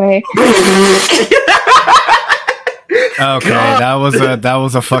Robin. Anyway. Okay, that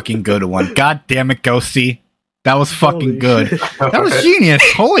was a fucking good one. God damn it, Ghosty. That was fucking good. That was genius.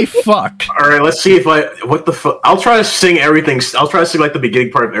 Holy fuck. Alright, let's see if what the fuck. I'll try to sing everything. I'll try to sing like the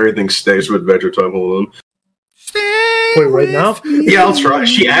beginning part of Everything Stays with Adventure Time. Hold on. Wait, right now? Yeah, I'll try.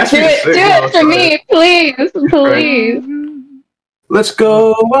 She asked me to sing. Do it for me, please. Let's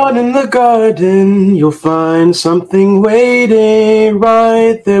go out in the garden. You'll find something waiting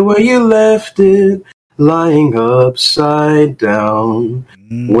right there where you left it, lying upside down.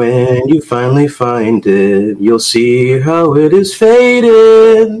 When you finally find it, you'll see how it is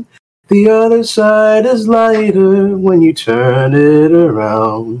faded. The other side is lighter when you turn it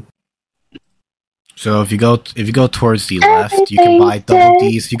around. So if you go towards the left, you can buy Double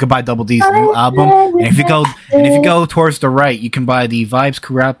D's. You can buy Double D's new album, and if you go towards the right, you can buy the Vibes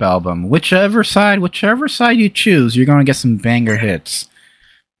Crew rap album. Whichever side you choose, you're gonna get some banger hits.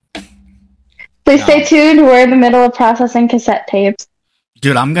 Please stay tuned. We're in the middle of processing cassette tapes.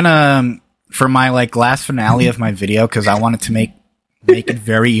 Dude, I'm gonna for my like last finale of my video because I wanted to make it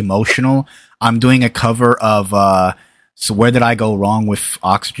very emotional. I'm doing a cover of So Where Did I Go Wrong with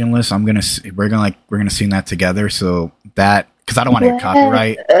Oxygenless? We're gonna sing that together. So that because I don't want to get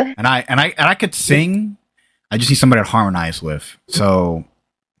copyright, and I could sing. I just need somebody to harmonize with. So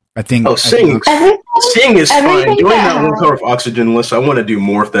I think sing is fine. Doing that one cover of Oxygenless, I want to do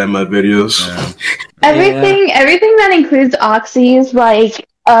more of that in my videos. Yeah. Everything that includes Oxy's like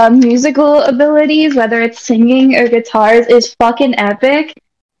musical abilities, whether it's singing or guitars, is fucking epic.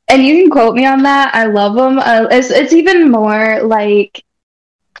 And you can quote me on that. I love them. It's even more like,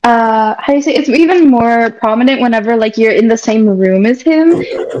 how do you say? It's even more prominent whenever like you're in the same room as him.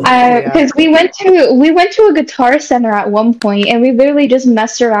 Because we went to a guitar center at one point, and we literally just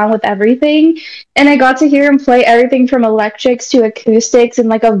messed around with everything. And I got to hear him play everything from electrics to acoustics in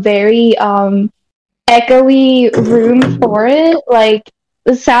like a very echoey room for it. Like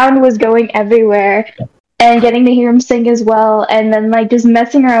the sound was going everywhere. And getting to hear him sing as well, and then like just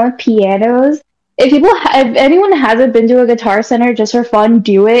messing around with pianos. If anyone hasn't been to a guitar center just for fun,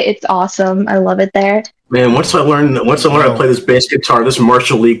 do it. It's awesome. I love it there. Man, once I learn how to play this bass guitar, this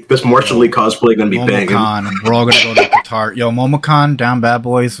Marshall Lee cosplay gonna be banging. We're all gonna go to the guitar. Yo, Momocon, Down Bad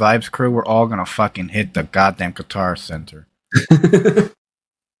Boys, Vibes Crew. We're all gonna fucking hit the goddamn guitar center.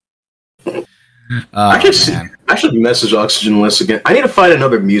 I should message Oxygenless again. I need to find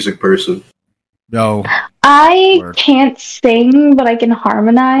another music person. No. I can't sing, but I can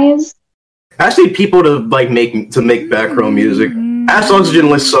harmonize. I just need people to make background music. I ask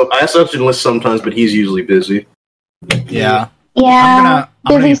Oxygenless sometimes, but he's usually busy. Yeah. I'm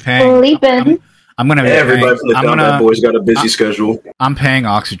busy sleeping. I'm gonna. Everybody from the Down Bad Boys got a busy schedule. I'm paying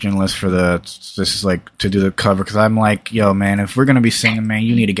Oxygenless for this is like to do the cover because I'm like, yo, man, if we're gonna be singing, man,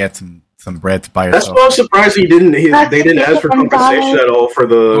 you need to get some bread to buy yourself. That's why I'm surprised they didn't ask for compensation at all for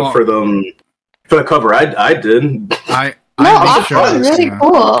the cover. I did. Oxygenless is really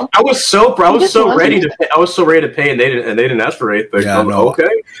cool. I was so ready to pay, and they didn't ask for anything. Yeah,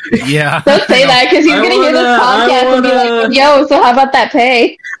 okay. Yeah. Don't say that because you're gonna hear this podcast and be like, "Yo, so how about that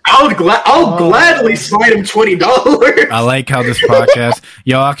pay?" I'll gladly slide him $20. I like how this podcast.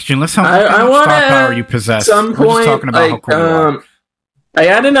 Yo, Oxygen, let's how much star power you possess. Some point, we're just talking about how cool you are. I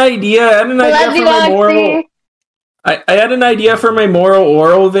had an idea. I had an idea for my moral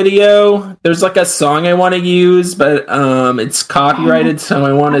oral video. There's like a song I want to use, but it's copyrighted, so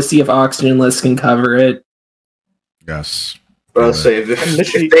I want to see if Oxygenless can cover it. Yes. I'll say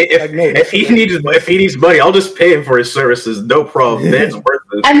if he needs money, I'll just pay him for his services. No problem. That's worth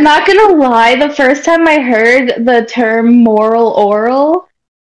it. I'm not gonna lie. The first time I heard the term moral oral,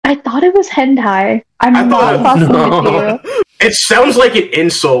 I thought it was hentai. I'm not fucking with you. It sounds like an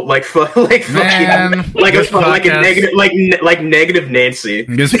insult, like negative Nancy.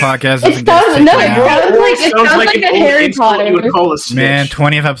 This podcast it sounds like a Harry Potter. Man,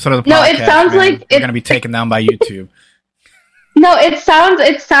 20th episode of the podcast. No, it sounds like it's gonna be taken down by YouTube. No, it sounds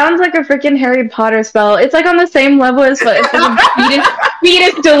like a freaking Harry Potter spell. It's like on the same level as fetus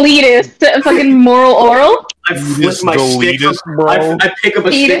deletus, fucking moral oral. I flick my stick from, I pick up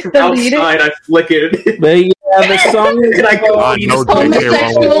a stick from outside, I flick it. But yeah, the song is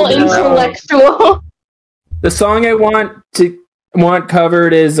homosexual intellectual. The song I want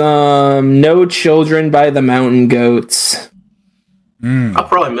covered is No Children by the Mountain Goats. I'll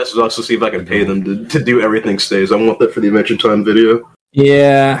probably message us to see if I can pay them to do Everything Stays. I want that for the Adventure Time video.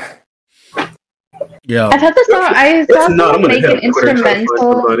 Yeah. I thought the song. I saw someone make an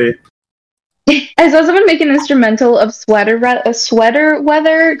instrumental. I saw someone make an instrumental of sweater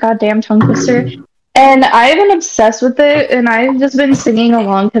weather. Goddamn tongue twister. And I've been obsessed with it, and I've just been singing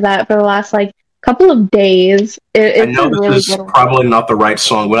along to that for the last couple of days. I know this is probably not the right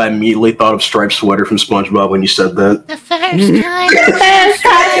song, but I immediately thought of Striped Sweater from SpongeBob when you said that. The first time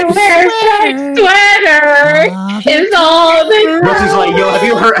I wear striped sweater is all the Rusty's like, yo,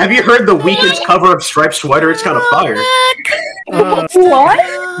 have you heard the Weeknd's cover of Striped Sweater? It's kind of fire. What?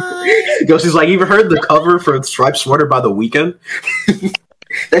 Ghostie's like, you ever heard the cover for Striped Sweater by The Weeknd?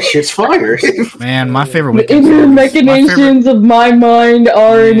 That shit's fire. Man, my favorite Weeknd The inner machinations of my mind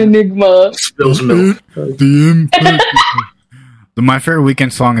are an enigma. Spills milk. My favorite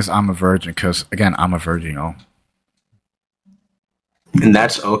Weeknd song is I'm a Virgin, because, again, I'm a virgin, y'all. And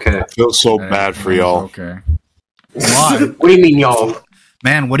that's okay. I feel so bad for y'all. Okay. Why? What do you mean, y'all?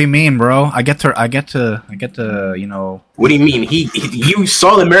 Man, what do you mean, bro? I get to, you know. What do you mean? You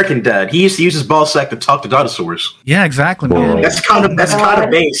saw the American Dad. He used to use his ball sack to talk to dinosaurs. Yeah, exactly, man. That's kind of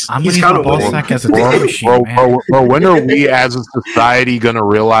base. I'm gonna use my ball sack as a time machine, man. Bro, when are we as a society gonna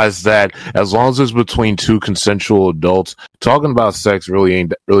realize that as long as it's between two consensual adults, talking about sex really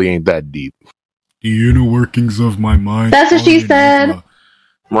ain't that deep? The inner workings of my mind. That's what she said.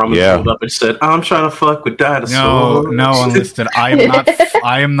 Ramen pulled up and said, "I'm trying to fuck with dinosaurs." No, enlisted.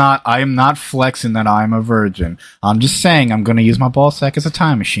 I am not flexing that I'm a virgin. I'm just saying I'm going to use my ball sack as a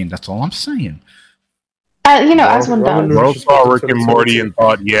time machine. That's all I'm saying. As one does. Bro saw Rick and Morty and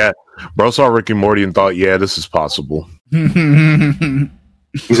thought, yeah, this is possible.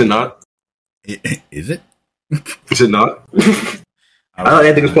 Is it not? Is it? Is it not? I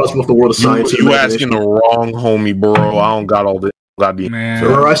don't think it's possible with the world of science. You asking the wrong homie, bro. I don't got all this.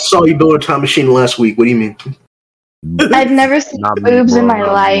 Sir, I saw you build a time machine last week. What do you mean? I've never seen boobs in my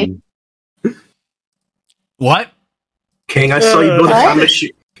life. What? King, I saw you build a time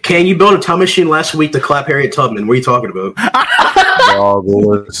machine. King, you built a time machine last week to clap Harriet Tubman. What are you talking about? Dog,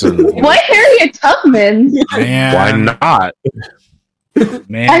 listen. What Harriet Tubman? Man. Why not?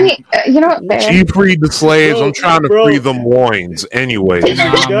 Man. I mean, you know what? She freed the slaves. I'm trying to free the Moines. Anyway. We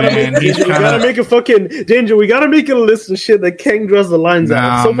gotta make a fucking danger. We gotta make a list of shit that Kang draws the lines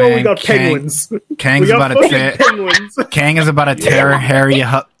out. So far, we got penguins. Kang is about to tear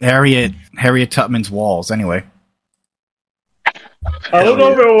Harriet Tubman's walls. Anyway. I don't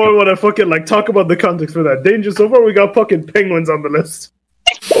know if I want to fucking talk about the context for that. Danger. So far, we got fucking penguins on the list.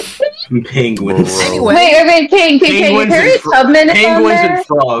 Penguins. Anyway. Wait, King. Harriet Tubman is on there? And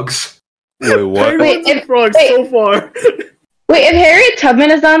frogs. Wait, what? Penguins and frogs so far. Wait, if Harriet Tubman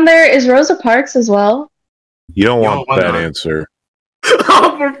is on there, is Rosa Parks as well? You don't want that answer.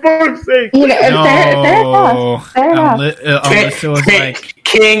 Oh, for fuck's sake! Fair enough.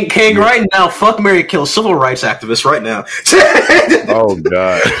 King, right now, fuck, marry, kill, civil rights activists right now. Oh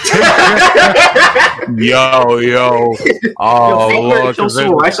god. Yo. Oh Lord,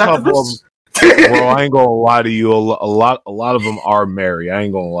 civil rights activists. Bro, I ain't gonna lie to you. A lot of them are married. I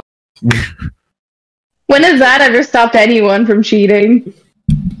ain't gonna lie. When has that ever stopped anyone from cheating?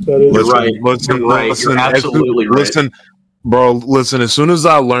 Listen, you're absolutely right. Listen. Bro, listen. As soon as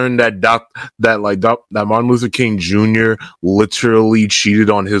I learned that Martin Luther King Jr. literally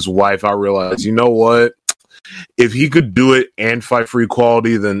cheated on his wife, I realized, you know what? If he could do it and fight for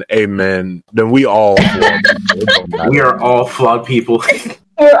equality, then amen. Then we are all flawed people. We are all flawed people.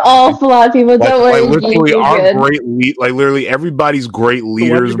 We're all flawed people. Don't worry. Literally, our great lead, like literally everybody's great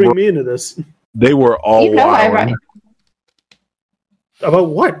leaders. Why'd you bring me into this? They were all wild. About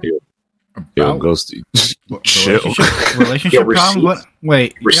what? Yo, Ghosty, chill. Relationship problems? What?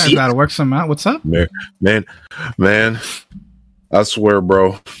 Wait, you guys gotta work some out. What's up, man? I swear,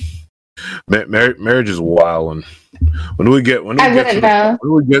 bro. Marriage is wild, and when we get to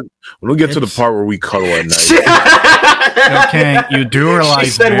the part where we cuddle at night. Okay, you do realize.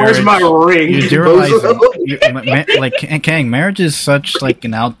 She said, "Where's my ring?" You do realize, Kang, marriage is such like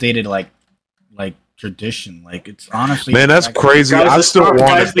an outdated like tradition. Like it's honestly, man, that's crazy. Guys, I still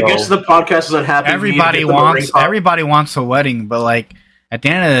want it. The guest of the podcast is unhappy. Everybody wants a wedding, but like at the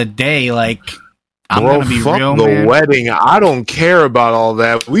end of the day, like. I'm Bro, gonna be fuck real, the man. wedding. I don't care about all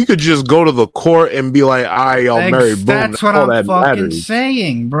that. We could just go to the court and be like, "All right, y'all married." Boom. That's what I'm fucking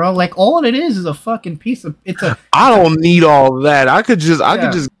saying, bro. Like all it is a fucking piece of. I don't need all that. I could just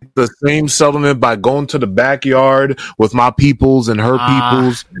get the same settlement by going to the backyard with my peoples and her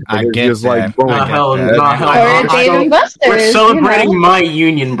peoples. I get just that. Like, boom. We're celebrating my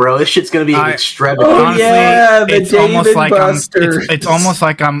union, bro. This shit's gonna be extravagant. Honestly, it's almost like it's almost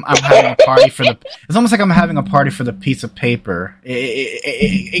like I'm having a party for the. It's almost like I'm having a party for the piece of paper.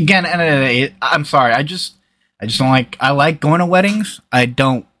 Again, I'm sorry. I just don't like. I like going to weddings. I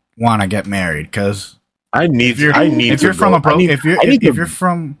don't want to get married because if you're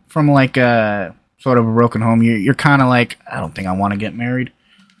from like a sort of a broken home, you're kind of like, I don't think I want to get married.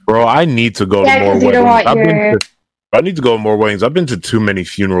 Bro, I need to go to more weddings. I need to go to more weddings. I've been to too many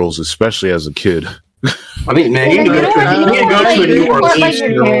funerals, especially as a kid. I mean, man, you can go to a New Orleans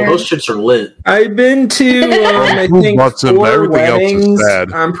funeral. Those shits are lit. I've been to, I think, 4 weddings.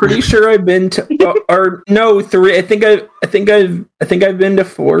 I'm pretty sure I've been to, 3. I think I've been to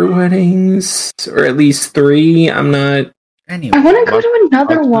 4 weddings, or at least 3. I'm not. Anyway, I want to go to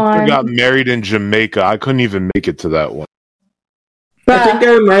another one. I got married in Jamaica. I couldn't even make it to that one. I think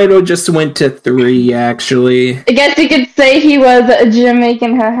I might have just went to 3 actually. I guess you could say he was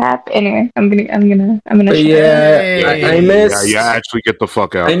Jamaican her half. Anyway, I'm gonna. I missed. Yeah, actually, get the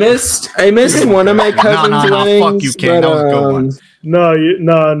fuck out. I missed one of my cousins' weddings. Fuck you, Ken. That was a good one. No.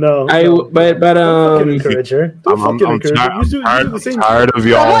 Don't encourage her. I'm tired of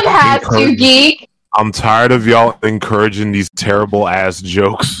y'all. Someone has to, geek. I'm tired of y'all encouraging these terrible ass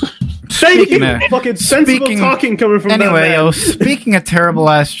jokes. Fucking sensible talking coming from anyway, that man. Speaking of terrible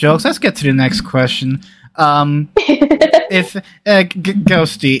ass jokes, let's get to the next question. If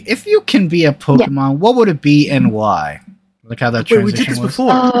Ghosty, if you can be a Pokemon, what would it be and why? Look how that transition we did this was.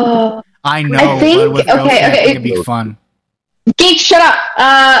 Before. I know. I think but okay, it'd be fun. Geek, shut up.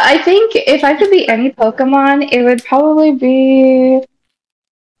 I think if I could be any Pokemon, it would probably be.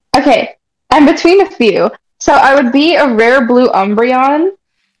 Okay, I'm between a few. So I would be a rare blue Umbreon.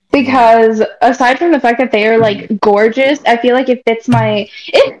 Because aside from the fact that they are like gorgeous, I feel like it fits me.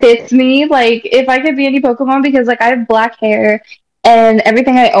 Like if I could be any Pokemon, because like I have black hair and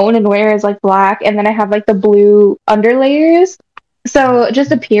everything I own and wear is like black, and then I have like the blue underlayers. So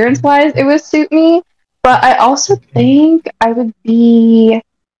just appearance wise, it would suit me. But I also think I would be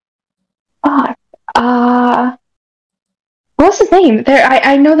what's his name?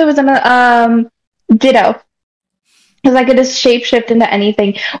 I know there was Ditto. Because I could just shapeshift into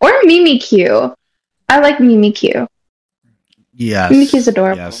anything. Or Mimikyu. I like Mimikyu. Yes. Mimikyu's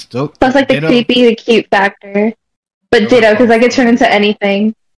adorable. Yes. Plus like the creepy, the cute factor. But Ditto, because I could turn into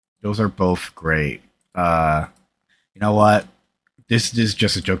anything. Those are both great. You know what? This is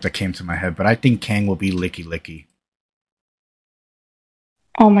just a joke that came to my head, but I think Kang will be Licky Licky.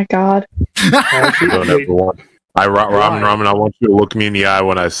 Oh my god. Ramen, I want you to look me in the eye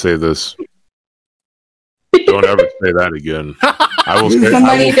when I say this. Don't ever say that again. I will say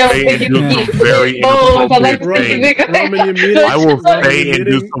and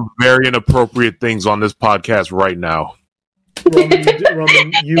do some very inappropriate things on this podcast right now.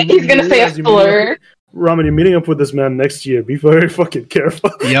 Ramen, he's gonna say a slur. Ramen, you're meeting up with this man next year. Be very fucking careful.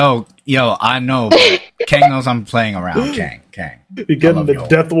 Yo, I know, but Kang knows I'm playing around. Kang. You're getting the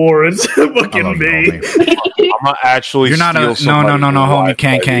death warrants. Fucking me. I'm not actually. You're not a no, homie.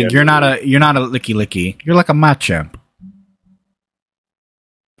 Kang. You're not a Licky Licky. You're like a Machamp.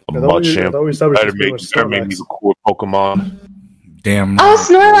 A Machamp. Better make me the cool Pokemon. Damn. Oh,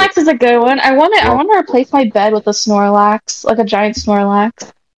 Snorlax is a good one. I want to replace my bed with a Snorlax, like a giant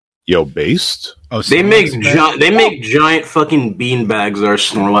Snorlax. Yo, based? Oh, they make giant fucking bean bags that are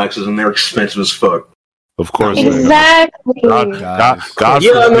Snorlaxes, and they're expensive as fuck. Of course. Exactly. God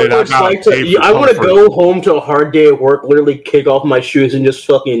yeah, I want to go home to a hard day at work, literally kick off my shoes and just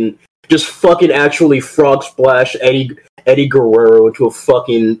fucking actually frog splash Eddie Guerrero into a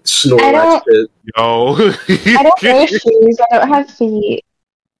fucking Snorlax pit. Yo. I don't wear shoes. I don't have feet.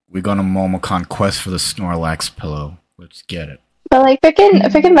 We're gonna Momocon quest for the Snorlax pillow. Let's get it. But like,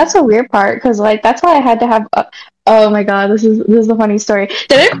 freaking, that's a weird part because like that's why I had to have. Oh my god, this is a funny story.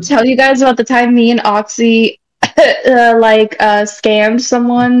 Did I ever tell you guys about the time me and Oxy scammed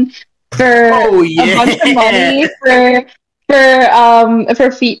someone for a bunch of money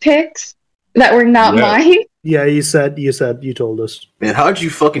for feet pics that were not mine? Yeah, you told us. Man, how'd you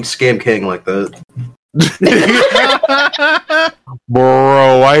fucking scam Kang like that?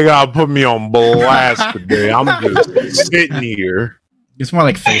 Bro, why you gotta put me on blast today? I'm just sitting here. It's more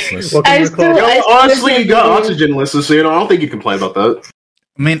like faceless. Honestly, you got oxygen lists, so I don't think you can complain about that.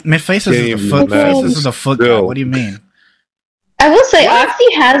 I mean, my faceless is the foot. Faceless is the foot guy. What do you mean? I will say,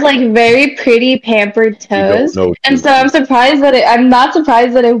 Oxy has like very pretty pampered toes, and so I'm surprised that I'm not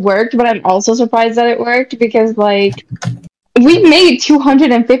surprised that it worked, but I'm also surprised that it worked because like we made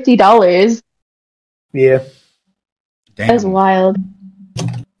 $250. Yeah, that's wild.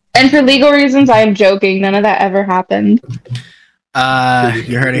 And for legal reasons, I am joking. None of that ever happened.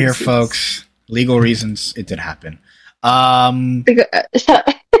 You heard it here, folks. Legal reasons, it did happen.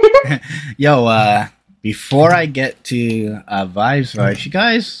 Yo, before I get to Vibes, you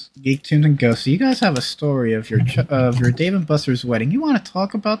guys, Geek Tunes and Ghosts, you guys have a story of your Dave & Buster's wedding. You want to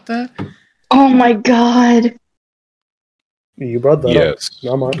talk about that? Oh my god. You brought that up.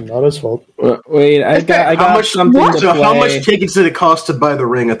 Not his fault. Wait, I got something to play. How much tickets did it cost to buy the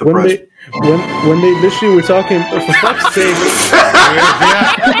ring at the price? When they literally were talking, for fuck's sake.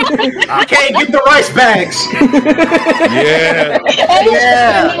 I can't get the rice bags.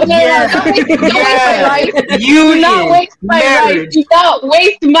 You do not waste my rice. Do not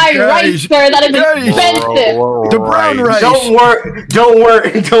waste my rice, sir. That is expensive. The brown rice. Don't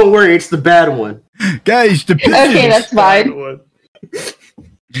worry. It's the bad one. Guys, the pigeons. Okay, that's fine. Okay,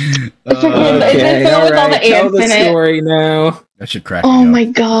 filled with all the tell ants the in it. story now. That should crack Oh me up. my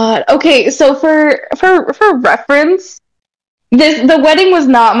god. Okay, so for reference, the wedding was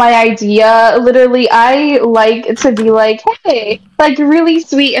not my idea. Literally, I like to be like, hey, like really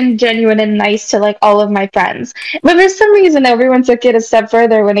sweet and genuine and nice to like all of my friends. But for some reason, everyone took it a step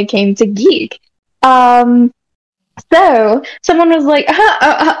further when it came to Geek. So someone was like,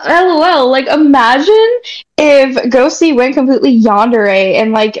 LOL, like imagine if Ghosty went completely yandere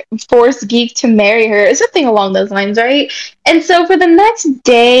and like forced Geek to marry her, or something along those lines, right? And so for the next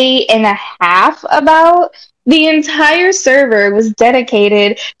day and a half, about the entire server was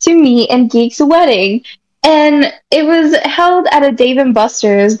dedicated to me and Geek's wedding. And it was held at a Dave &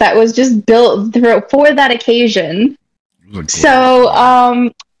 Buster's that was just built for that occasion.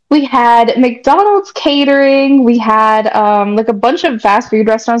 So, we had McDonald's catering. We had like a bunch of fast food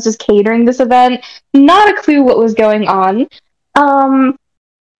restaurants just catering this event. Not a clue what was going on. And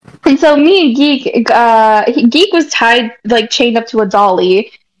so me and Geek, Geek was chained up to a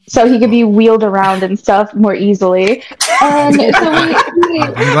dolly, so he could be wheeled around and stuff more easily. And so I'm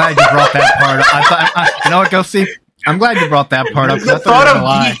glad you brought that part up. You know what, Ghosty? I'm glad you brought that part up. The thought of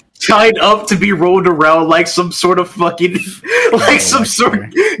Geek tied up to be rolled around like some sort of fucking,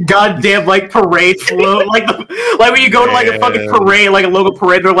 goddamn like parade float, like when you go to like a fucking parade, like a local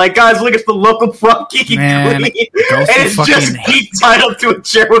parade, they're like, guys, look, it's the local fucking queen, and it's just Geek tied up to a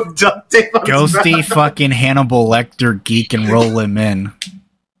chair with duct tape. Ghosty fucking Hannibal Lecter Geek and roll him in.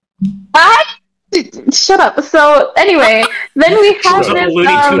 Shut up. So anyway, then we had this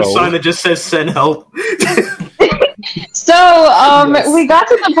Looney Tunes sign that just says "Send help." So we got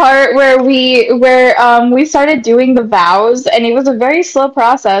to the part where we started doing the vows, and it was a very slow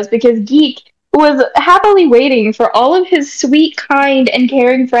process because Geek was happily waiting for all of his sweet, kind, and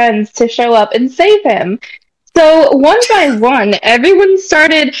caring friends to show up and save him. So one by one, everyone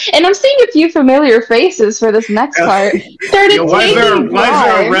started, and I'm seeing a few familiar faces for this next part. Started why is there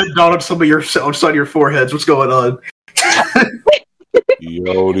a red dot on some of your on your foreheads? What's going on?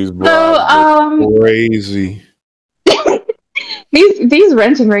 Yo, these are crazy. These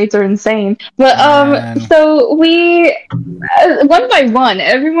renting rates are insane. But so we one by one,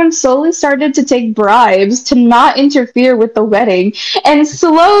 everyone slowly started to take bribes to not interfere with the wedding, and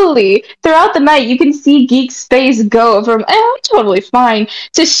slowly throughout the night you can see Geek's face go from I'm totally fine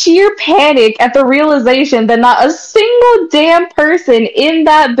to sheer panic at the realization that not a single damn person in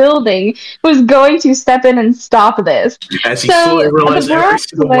that building was going to step in and stop this. As he slowly realized every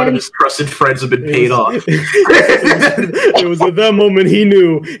single one of his trusted friends have been paid off. It was at that moment he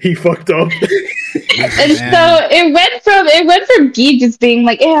knew he fucked up. And so it went from Geek just being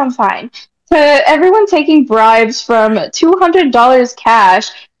like, yeah, I'm fine, to everyone taking bribes from $200 cash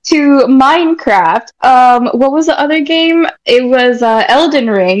to Minecraft. What was the other game? It was Elden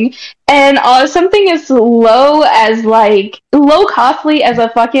Ring. And something as low costly as a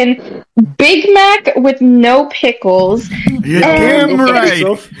fucking Big Mac with no pickles. You're damn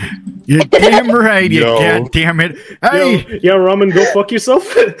right. You're damn right, you goddamn it. Hey, yo, Ramen, go fuck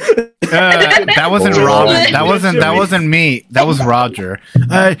yourself. That wasn't Ramen. That wasn't me. That was Roger.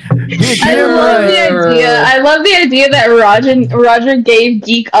 I love the idea that Roger gave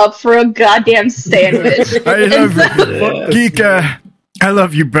Geek up for a goddamn sandwich. I love you, Geek. I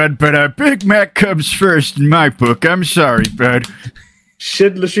love you, bud, but Big Mac comes first in my book. I'm sorry, bud.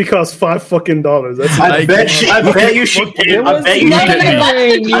 Shit literally costs $5 That's I bet you she paid off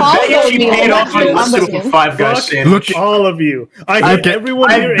on a super Five Guys sandwich. Look, all of you. I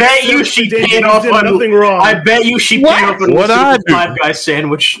bet you she paid off on nothing wrong. I bet you she paid off on a super Five Guys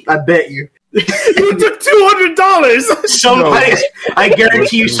sandwich. I bet you. You took $200. Somebody, I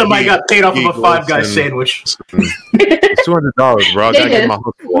guarantee you, somebody got paid off of a Five Guys sandwich. $200, bro. I gotta get my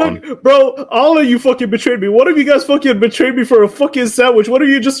hustle on. Look, bro, all of you fucking betrayed me. One of you guys fucking betrayed me for a fucking sandwich. One of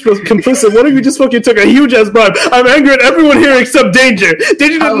you just was complicit. One of you just fucking took a huge ass bribe. I'm angry at everyone here except Danger.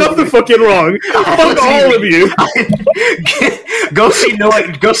 Danger did nothing fucking wrong. Fuck all of you. Ghosty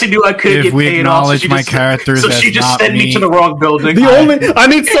knew I couldn't get paid off. So she just sent me to the wrong building. I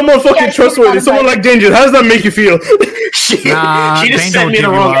need someone fucking trustworthy. Someone like Danger. How does that make you feel? She just sent me the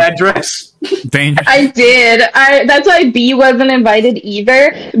wrong address. Danger. I did. That's why B wasn't invited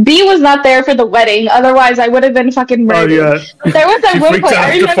either. B was not there for the wedding. Otherwise, I would have been fucking murdered. Oh, yeah. There was that one point.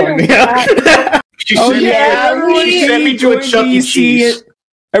 I remember. She sent me to a Chuck E. Cheese.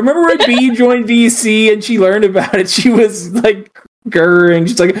 I remember when B joined DC and she learned about it. She was like gurring.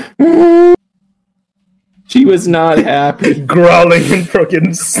 She's like. She was not happy. Growling and fucking...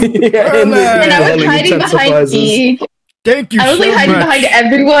 and I was hiding behind Geek. Thank you I was like hiding behind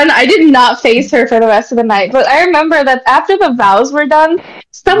everyone. I did not face her for the rest of the night. But I remember that after the vows were done,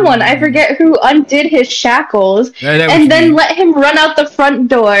 someone, I forget who, undid his shackles and then let him run out the front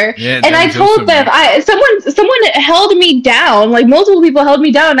door. Yeah, and I told them, someone held me down. Like, multiple people held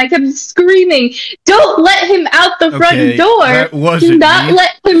me down. And I kept screaming, don't let him out the front door. Do not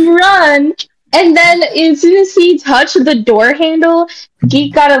let him run. And then, as soon as he touched the door handle,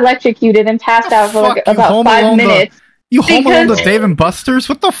 Geek got electrocuted and passed out for like about 5 minutes. You home alone the Dave and Buster's?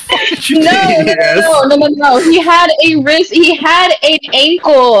 What the fuck did you do? No. He had a wrist. He had an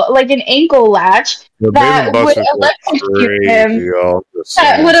ankle, like an ankle latch that would electrocute him.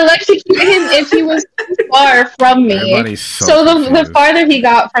 That would electrocute him if he was too far from me. So the farther he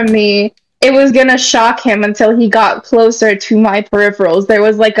got from me, it was gonna shock him until he got closer to my peripherals. There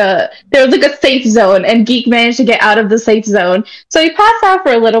was like a safe zone, and Geek managed to get out of the safe zone. So he passed out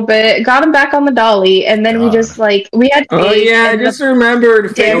for a little bit, got him back on the dolly, and then we had. Oh yeah, I just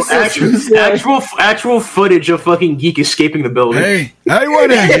remembered. Actual footage of fucking Geek escaping the building. Hey, I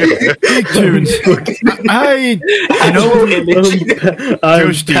want to Geek tunes.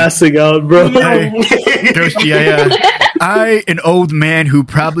 I'm passing out, bro. Ghosty, I, an old man who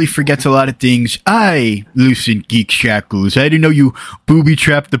probably forgets a lot of things, I loosened Geek shackles. I didn't know you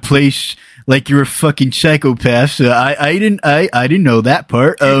booby-trapped the place like you're a fucking psychopath. So I didn't know that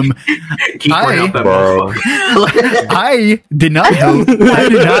part. I did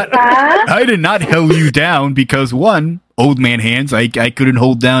not held you down because one, old man hands. I couldn't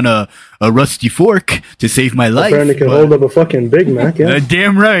hold down a rusty fork to save my life. Apparently can hold up a fucking Big Mac. Yeah,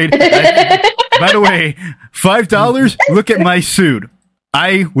 damn right. By the way, $5. Look at my suit.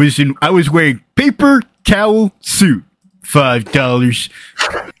 I was wearing paper towel suit. $5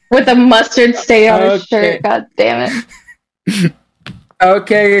 with a mustard stain on his shirt. God damn it.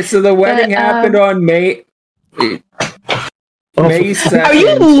 Okay, so the wedding happened on May 2nd. Are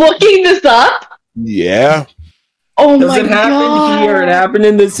you looking this up? Yeah. Oh Does my it happen God. here? It happened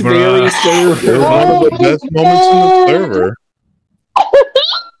in this very server. One of the best moments in the server.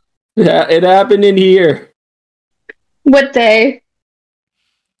 Yeah, it happened in here. What day?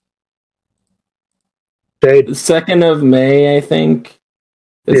 The 2nd of May, I think.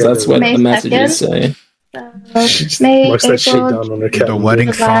 Because that's what the messages say. May, that shit down on her the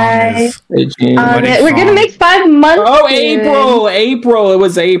wedding song is... we're gonna make 5 months. Oh, April. It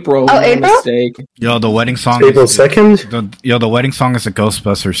was April. Oh, April? Mistake. Yo, the wedding song April 2nd? The wedding song is a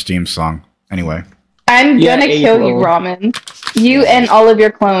Ghostbusters theme song. Anyway. I'm gonna kill you, Ramen. You and all of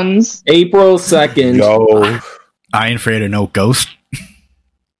your clones. April 2nd. Yo. I ain't afraid of no ghost.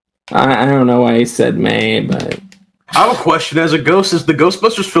 I don't know why he said May, but... I have a question. As a ghost, is the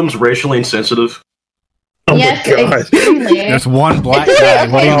Ghostbusters films racially insensitive? Oh yes, my God. extremely. There's one black guy.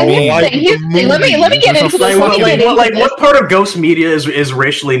 What do you mean? Let me get into this. What part of ghost media is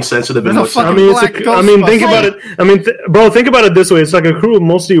racially insensitive? There's a fucking think about it. Bro, think about it this way: it's like a crew of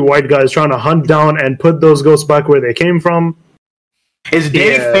mostly white guys trying to hunt down and put those ghosts back where they came from. Is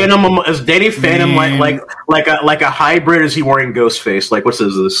Danny Phantom like a hybrid? Is he wearing ghost face? Like, what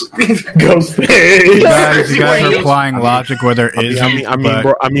is this? Ghost face. You guys are applying logic where there is.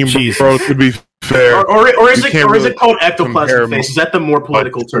 Bro, to be fair, or is it called ectoplasmic face? Is that the more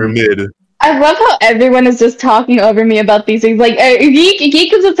political term? I love how everyone is just talking over me about these things. Like,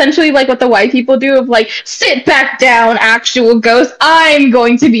 geek is essentially like what the white people do of like, sit back down, actual ghost. I'm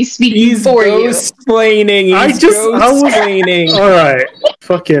going to be speaking for you. Explaining. I was explaining. All right,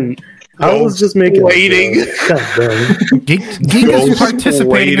 fucking. I was just making waiting. Geek is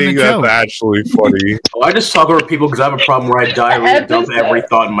participating in the joke. That's actually funny. I just talk over people because I have a problem where I diarrhea dump every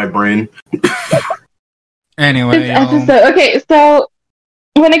thought in my brain. Anyway, okay, so.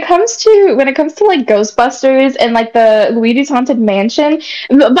 When it comes to like Ghostbusters and like the Luigi's Haunted Mansion,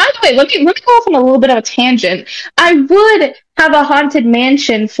 by the way, let me go off on a little bit of a tangent. I would have a haunted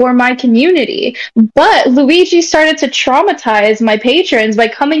mansion for my community, but Luigi started to traumatize my patrons by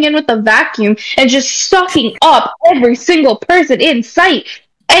coming in with a vacuum and just sucking up every single person in sight.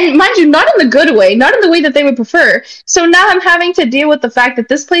 And mind you, not in the good way, not in the way that they would prefer. So now I'm having to deal with the fact that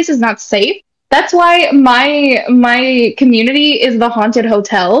this place is not safe. That's why my community is the haunted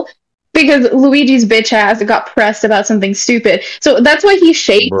hotel, because Luigi's bitch ass got pressed about something stupid. So that's why he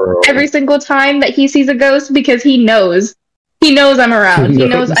shakes every single time that he sees a ghost, because he knows I'm around. He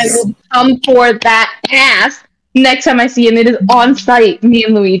knows I will come for that ass next time I see him. It is on site, me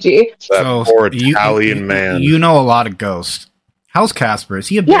and Luigi. That poor Italian man. You know a lot of ghosts. How's Casper? Is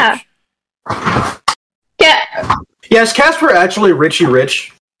he a bitch? Yeah. Yeah, is Casper actually Richie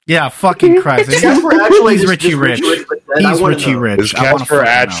Rich? Yeah, fucking Christ. He's Richie Rich. He's Richie Rich. Is Casper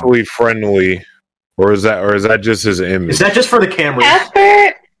actually friendly? Or is that just his image? Is that just for the camera?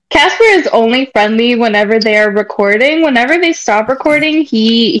 Casper is only friendly whenever they are recording. Whenever they stop recording,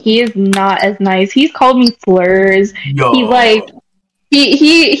 he is not as nice. He's called me slurs. Yo. He's like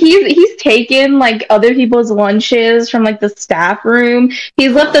he's taken like other people's lunches from like the staff room.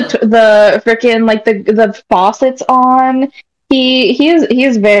 He's left the frickin' like the faucets on. He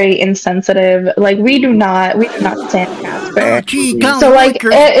is very insensitive. Like we do not stand Casper.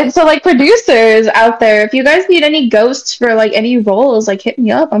 So like producers out there, if you guys need any ghosts for like any roles, like hit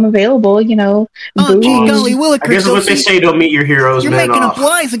me up. I'm available. You know. Oh, gee golly, Willikers, I guess what they say, don't meet your heroes. You're making up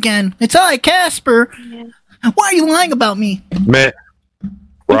lies again. It's I, Casper. Yeah. Why are you lying about me? Man.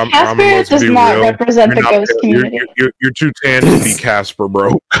 Casper does not represent the ghost community. You're too tan to be Casper,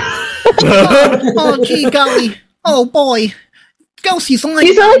 bro. oh, gee golly. Oh, boy. Ghosties lying.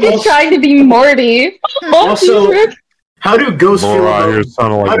 He's like he's trying to be Morty. Also, how do ghosts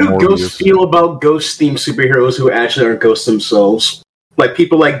feel about ghost-themed superheroes who actually aren't ghosts themselves? Like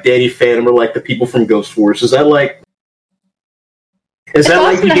people like Danny Phantom or like the people from Ghost Force. Is that like he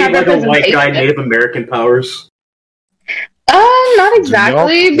gave like a white guy Native American powers? Not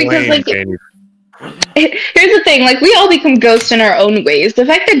exactly, because like here's the thing, like we all become ghosts in our own ways. The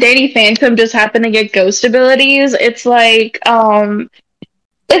fact that Danny Phantom just happened to get ghost abilities, it's like kind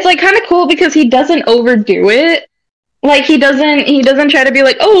of cool because he doesn't overdo it. Like he doesn't try to be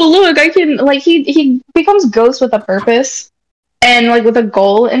like, oh look, I can, like he becomes ghost with a purpose and like with a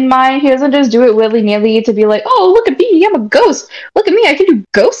goal in mind. He doesn't just do it willy-nilly to be like, oh look at me, I'm a ghost. Look at me, I can do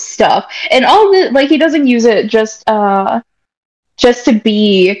ghost stuff. And all the like he doesn't use it just to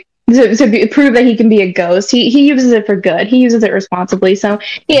prove that he can be a ghost. He uses it for good. He uses it responsibly. So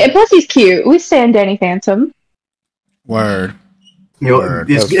yeah, plus he's cute. We stand Danny Phantom. Word. You know,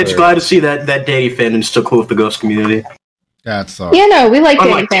 it's glad to see that Danny Phantom's still cool with the ghost community. That's yeah, no, we like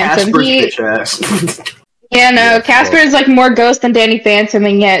Danny Phantom. Casper is like more ghost than Danny Phantom,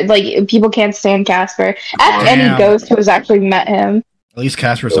 and yet like people can't stand Casper. Ask any ghost who has actually met him. At least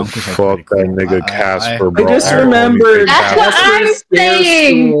Casper's uncle's like fuck that nigga Casper, bro. I just remembered. That's what I'm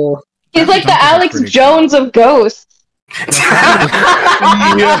saying. He's like the Alex Jones of ghosts. Put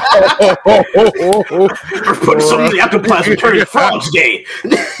some of the ectoplasm turning frogs gay.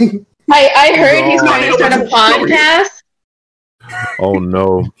 I heard he's trying to start a podcast. Oh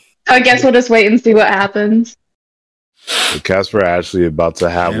no. I guess we'll just wait and see what happens. Casper actually about to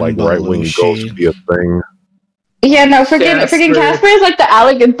have like right-wing ghosts be a thing. Yeah, no, freaking Casper is like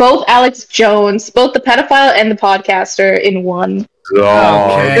both Alex Jones, both the pedophile and the podcaster in one.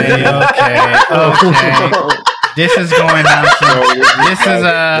 Okay. This is going on.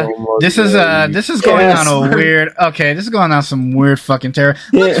 This is going on a weird. Okay, this is going on some weird fucking terror.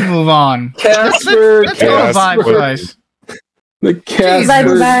 Let's move on. Casper. Let's go to vibes, guys. The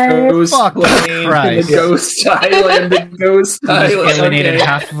Casper Ghost Plane, the Ghost Island, the Ghost Island. Alienated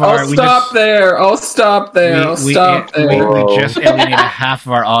half of our. I'll stop there. We just alienated half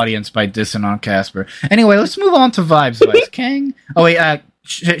of our audience by dissing on Casper. Anyway, let's move on to vibes, guys. Kang. Oh wait,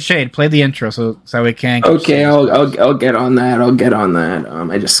 Shade, play the intro so we can. Okay, I'll get on that.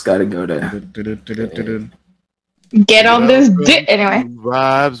 I just gotta go to get on this anyway.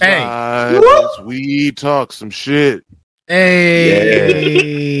 Vibes. We talk some shit.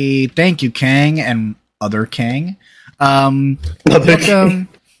 Hey, thank you, Kang and other Kang. Welcome.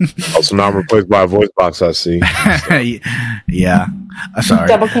 Also now replaced by a voice box. I see. Yeah, sorry.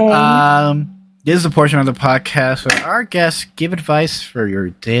 Double Kang. This is a portion of the podcast where our guests give advice for your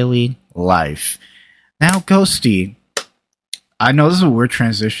daily life. Now, Ghosty, I know this is a weird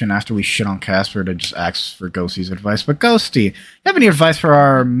transition after we shit on Casper to just ask for Ghosty's advice, but Ghosty, you have any advice for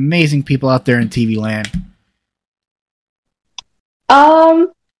our amazing people out there in TV land?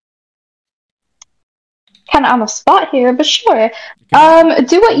 Kind of on the spot here, but sure.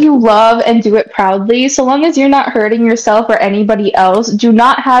 Do what you love and do it proudly. So long as you're not hurting yourself or anybody else, do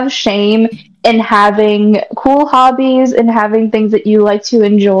not have shame in having cool hobbies and having things that you like to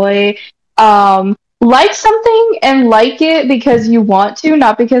enjoy. Like something and like it because you want to,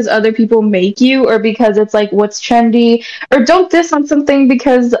 not because other people make you or because it's like what's trendy. Or don't diss on something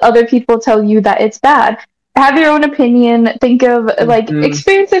because other people tell you that it's bad. Have your own opinion. Think of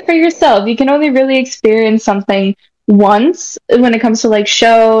experience it for yourself. You can only really experience something once when it comes to like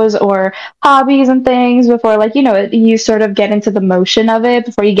shows or hobbies and things before you sort of get into the motion of it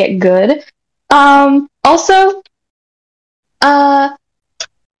before you get good. Also,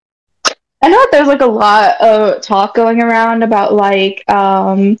 I know that there's like a lot of talk going around about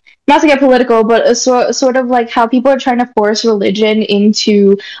not to get political, but sort of like how people are trying to force religion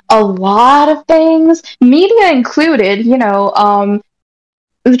into a lot of things, media included,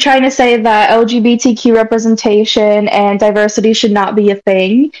 trying to say that LGBTQ representation and diversity should not be a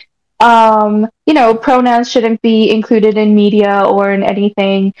thing. Pronouns shouldn't be included in media or in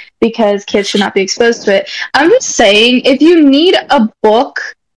anything because kids should not be exposed to it. I'm just saying, if you need a book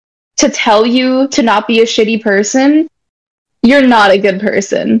to tell you to not be a shitty person, you're not a good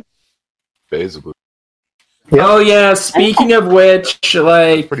person. Basically. Oh yeah, speaking of which,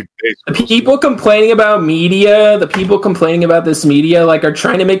 like, the people complaining about media, the people complaining about this media, like, are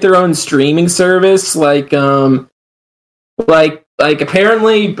trying to make their own streaming service, like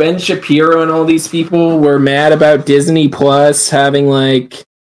apparently Ben Shapiro and all these people were mad about Disney Plus having, like,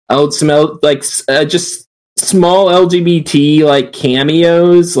 just small LGBT like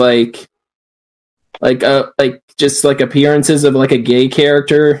cameos, like just like appearances of like a gay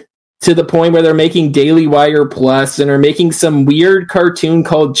character, to the point where they're making Daily Wire Plus and are making some weird cartoon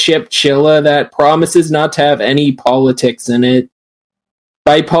called Chip Chilla that promises not to have any politics in it.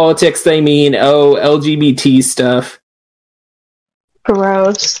 By politics, they mean LGBT stuff.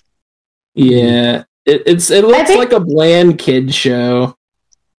 Gross. Yeah, it looks like a bland kid show.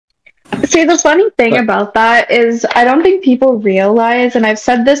 See, the funny thing about that is I don't think people realize, and I've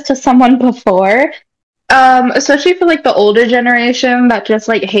said this to someone before, especially for like the older generation that just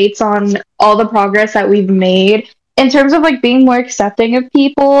like hates on all the progress that we've made in terms of like being more accepting of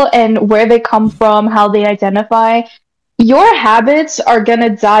people and where they come from, how they identify. Your habits are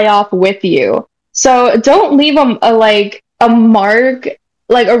gonna die off with you. So don't leave a mark,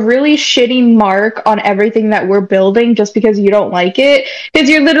 like a really shitty mark on everything that we're building just because you don't like it, because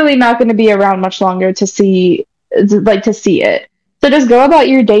you're literally not going to be around much longer to see it. So just go about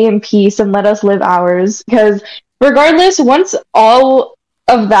your day in peace and let us live ours, because regardless, once all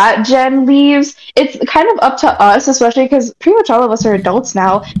of that gen leaves, it's kind of up to us, especially because pretty much all of us are adults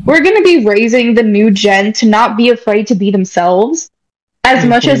now. We're going to be raising the new gen to not be afraid to be themselves as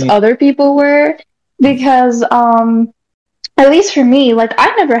much as other people were, because at least for me, like,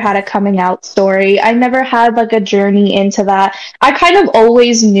 I never had a coming out story. I never had like a journey into that. I kind of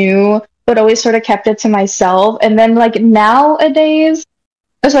always knew, but always sort of kept it to myself. And then like nowadays,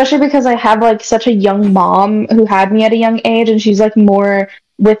 especially because I have like such a young mom who had me at a young age, and she's like more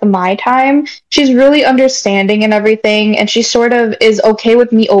with my time, she's really understanding and everything, and she sort of is okay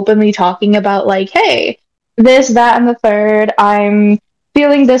with me openly talking about like, hey, this, that, and the third, I'm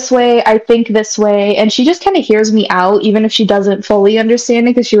feeling this way, I think this way, and she just kind of hears me out, even if she doesn't fully understand it,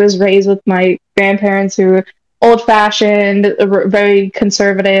 because she was raised with my grandparents who are old-fashioned, very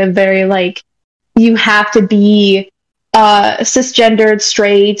conservative, very like, you have to be cisgendered,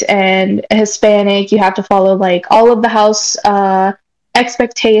 straight, and Hispanic. You have to follow like all of the house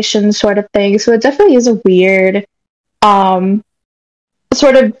expectations, sort of thing. So it definitely is a weird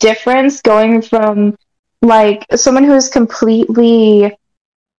sort of difference going from like someone who is completely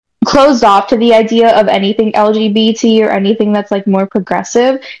closed off to the idea of anything LGBT or anything that's like more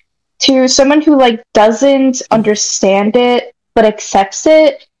progressive to someone who like doesn't understand it but accepts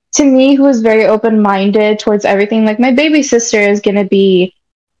it. To me, who is very open-minded towards everything, like my baby sister is gonna be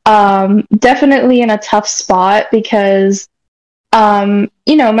definitely in a tough spot because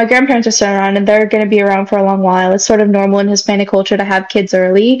you know, my grandparents are still around and they're gonna be around for a long while. It's sort of normal in Hispanic culture to have kids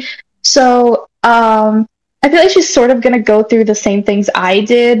early. So I feel like she's sort of gonna go through the same things I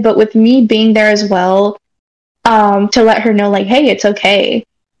did, but with me being there as well, to let her know like, hey, it's okay.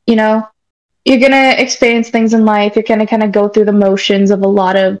 You know, you're gonna experience things in life. You're gonna kind of go through the motions of a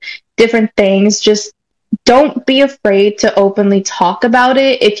lot of different things. Just don't be afraid to openly talk about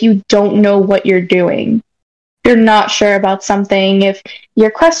it if you don't know what you're doing. If you're not sure about something, if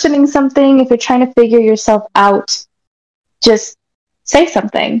you're questioning something, if you're trying to figure yourself out, just say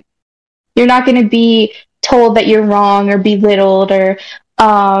something. You're not going to be told that you're wrong or belittled or,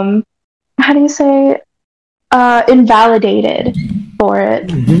 how do you say, invalidated for it.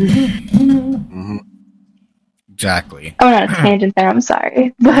 Mm-hmm. Exactly. I went on a tangent there, I'm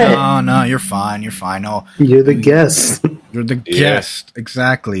sorry. But No, you're fine. You're fine. No, you're the guest. You're the guest.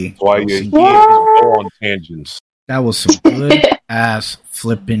 Exactly. That's why you go on tangents. That was some good ass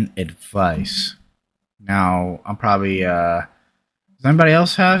flipping advice. Now, I'm probably does anybody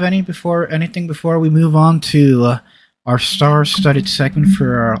else have anything before we move on to our star-studded segment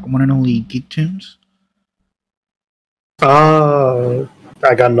for our one and only Geek Tunes? I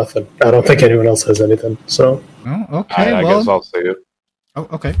got nothing. I don't think anyone else has anything. So, oh, okay. I guess I'll say it. Oh,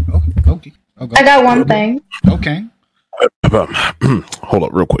 okay. Okay. I got one thing. Okay. Hold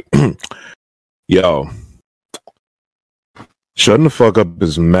up, real quick. Yo, shutting the fuck up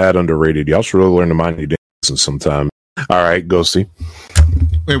is mad underrated. Y'all should really learn to mind your business sometime. All right, Ghosty.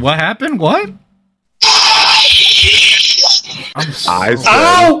 Wait, what happened? What? I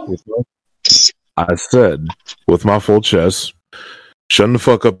said with my full chest, shutting the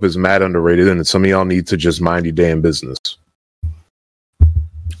fuck up is mad underrated, and some of y'all need to just mind your damn business.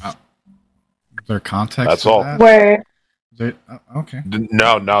 Their context. That's all. Where? Okay.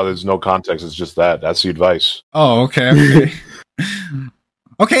 No, there's no context. It's just that. That's the advice. Oh, okay.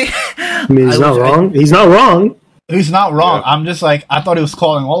 Okay. I mean, he's not wrong. He's not wrong. He's not wrong. Yeah. I'm just like, I thought he was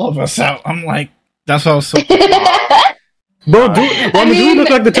calling all of us out. I'm like, that's what I was so. Bro, do we look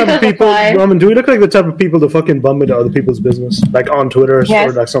like the type of people? Roman, do we look like the type of people to fucking bum into other people's business, like on Twitter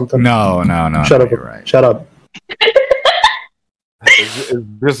or like something? No. Shut up! Right. Shut up!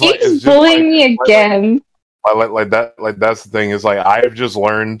 He's bullying me again. Like that. Like that's the thing. Is like I've just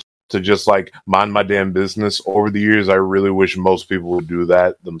learned to just like mind my damn business over the years. I really wish most people would do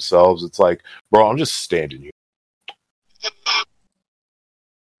that themselves. It's like, bro, I'm just standing here.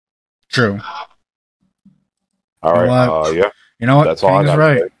 True. All right. Yeah. You know what? That's all I got.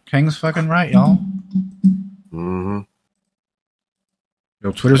 Right. King's fucking right, y'all. Mm-hmm.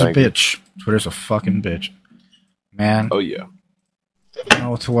 Yo, Twitter's a bitch. Twitter's a fucking bitch. Man. Oh, yeah. I don't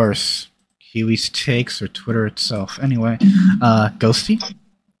know what's worse. Kiwi's takes or Twitter itself. Anyway, Ghosty?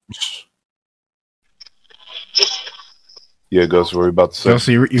 Yeah, Ghosty, what are you about to say?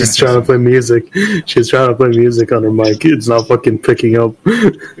 Ghosty, you're She's trying to play music. She's trying to play music on her mic. It's not fucking picking up.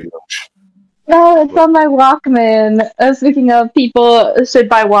 No, it's on my Walkman. Speaking of, people should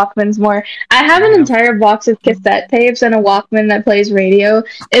buy Walkmans more. I have an entire box of cassette tapes and a Walkman that plays radio.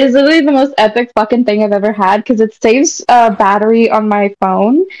 It is literally the most epic fucking thing I've ever had because it saves battery on my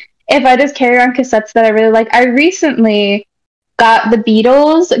phone. If I just carry on cassettes that I really like. I recently got the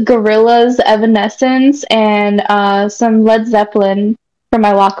Beatles, Gorillaz, Evanescence, and some Led Zeppelin for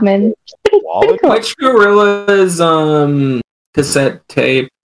my Walkman. Pretty cool. Which Gorillaz cassette tape?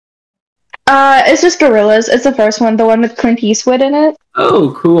 It's just Gorillaz. It's the first one, the one with Clint Eastwood in it.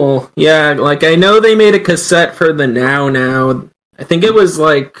 Oh, cool. Yeah, like I know they made a cassette for the Now. I think it was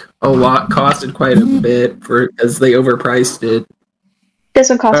like costed quite a bit because they overpriced it. This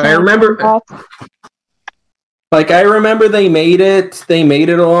one cost. I remember they made it. They made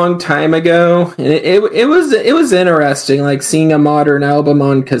it a long time ago, and it was interesting, like seeing a modern album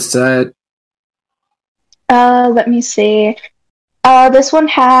on cassette. Let me see. This one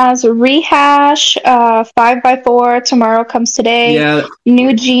has Rehash, 5x4, Tomorrow Comes Today,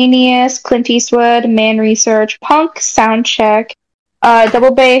 New Genius, Clint Eastwood, Man Research, Punk, Soundcheck,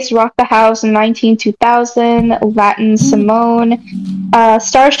 Double Bass, Rock the House, 19-2000, Latin, Simone,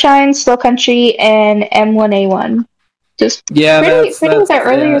 Starshine, Slow Country, and M1A1. Just that's their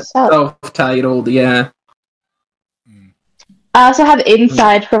earlier stuff. Self-titled, yeah. I also have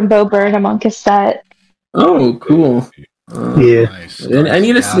Inside from Bo Burnham on cassette. Oh, cool. Nice. I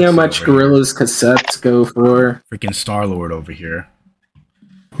need to see how much Gorillaz cassettes go for. Freaking Star-Lord over here.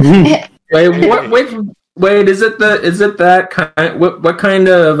 Wait, is it that kind? What kind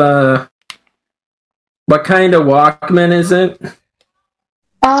of Walkman is it?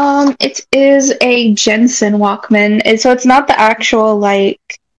 It is a Jensen Walkman. So it's not the actual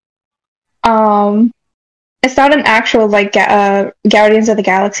it's not an actual Guardians of the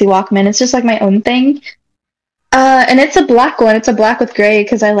Galaxy Walkman. It's just like my own thing. And it's a black one. It's a black with gray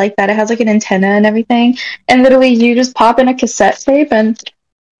because I like that. It has like an antenna and everything. And literally, you just pop in a cassette tape and.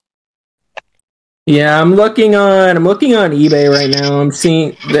 Yeah, I'm looking on eBay right now. I'm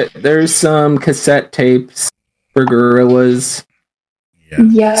seeing that there's some cassette tapes for Gorillaz.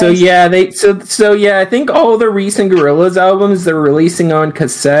 Yeah. So yeah, I think all the recent Gorillaz albums they're releasing on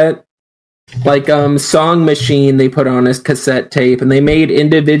cassette. Like Song Machine, they put on a cassette tape, and they made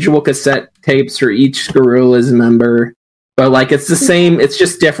individual cassette tapes for each Gorillaz member. But like it's the same, it's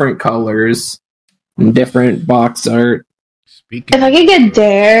just different colors and different box art. If I could get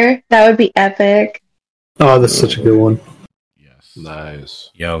Dare, that would be epic. Oh, that's such a good one. Yes. Nice.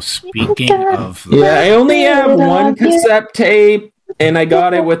 Yo, speaking of... Yeah, I only have one cassette tape, and I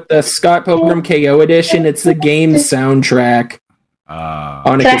got it with the Scott Pilgrim KO edition. It's the game soundtrack.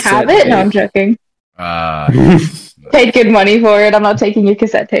 On a cassette I have it? Tape. No, I'm joking. Paid good money for it. I'm not taking your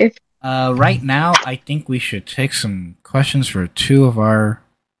cassette tape. Right now, I think we should take some questions for two of our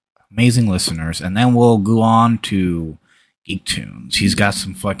amazing listeners, and then we'll go on to Geek Tunes. He's got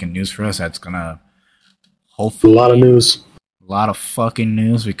some fucking news for us that's gonna hopefully... A lot of news. A lot of fucking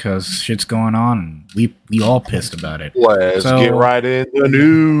news because shit's going on, and we all pissed about it. Let's get right in the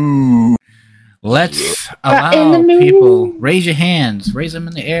news. Let's allow people raise your hands, raise them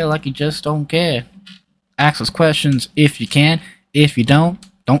in the air like you just don't care. Ask us questions if you can. If you don't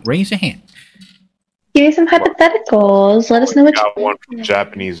raise your hand. Give me some hypotheticals. Let us know what you got. One from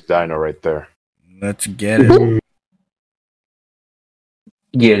Japanese Dino right there. Let's get it.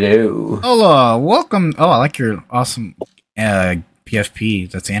 Hello. Hola, welcome. Oh, I like your awesome PFP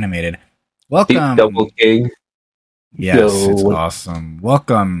that's animated. Welcome. Double King. Yes, it's awesome.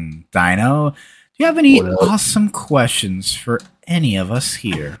 Welcome, Dino. Do you have any awesome questions for any of us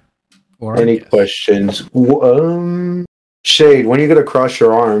here? Or any questions? Shade, when are you going to cross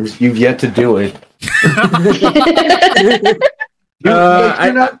your arms? You've yet to do it.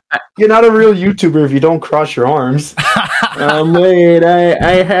 You're not a real YouTuber if you don't cross your arms. Wait,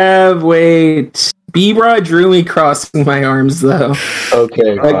 I have B-Bra drew me crossing my arms though.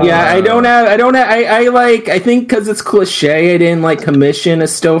 Okay. I think because it's cliche, I didn't commission a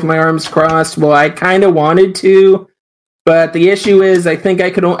still with my arms crossed. Well, I kind of wanted to, but the issue is I think I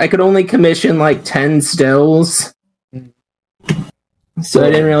could only commission 10 stills. So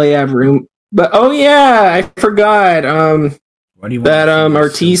I didn't really have room. But I forgot. What do you that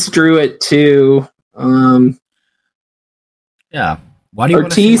Artis drew it too. Yeah. Why do you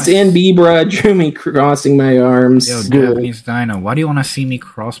Artis and B-Bra drew me crossing my arms. Yo, Japanese Dino, why do you want to see me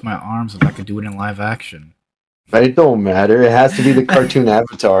cross my arms if I could do it in live action? It don't matter. It has to be the cartoon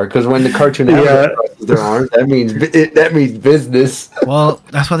avatar, because when the cartoon avatar crosses their arms, that means business. Well,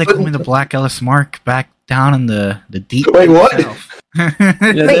 that's why they call me the Black Ellis Mark back down in the deep. Wait, what? Wait,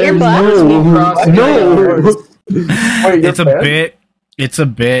 you're black? No. Wait, it's a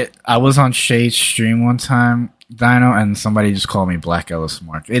bit. I was on Shade's stream one time, Dino, and somebody just called me Black Ellis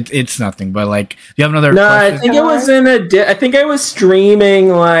Mark. It's nothing, but you have another question? I think it was I think I was streaming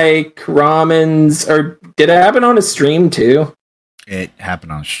Ramen's, or did it happen on a stream too? It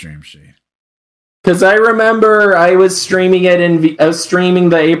happened on stream, Shade. Because I remember I was streaming it I was streaming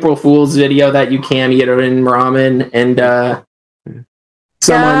the April Fool's video that you cameoed in Ramen, and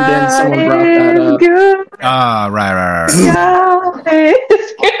someone brought that up. Right.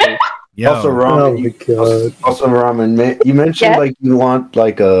 Yo. Also, Ramen, you mentioned you want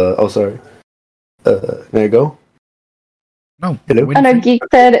oh, sorry. May I go? No. Hello? And Geek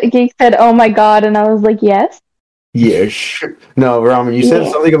said, "Oh my god," and I was like, "Yes." Yeah, sure. No, Ramen, you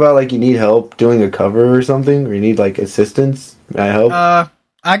said something about you need help doing a cover or something, or you need assistance. May I help?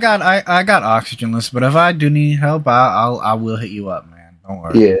 I got Oxygenless, but if I do need help, I will hit you up, man. Don't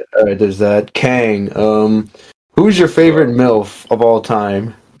worry. Yeah, all right. There's that. Kang. Who's your favorite MILF of all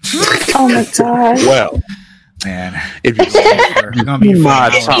time? Oh my god. Well, man, if you're gonna be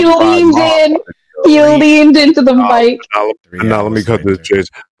He leaned into the mic. Now let me cut this chase.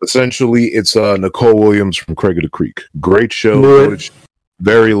 Essentially, it's Nicole Williams from Craig of the Creek. Great show,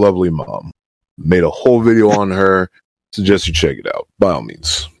 very lovely mom. Made a whole video on her. suggest you check it out by all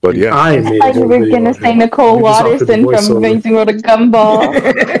means. But yeah, I thought you were gonna say Nicole Waterson from Amazing World of Gumball.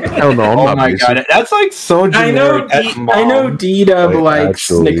 Hell no, I'm oh not my basic. god, that's like so generic. I know D-Dub likes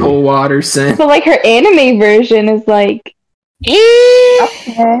actually. Nicole Waterson. So like her anime version is like.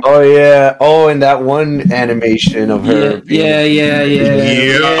 Okay. Oh yeah! Oh, and that one animation of her. Yeah. We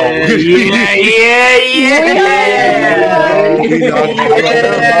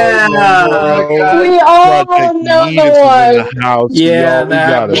all know the one. Yeah,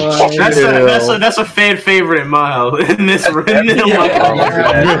 that one. That's a fan favorite in my house. In this room,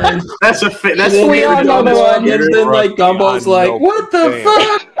 that's we all know the one. And then like Gumball's like, what the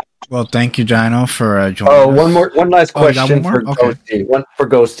fuck? Well, thank you, Gino, for joining. Oh, one last Oh, you got question one for more? Okay. Ghosty. One for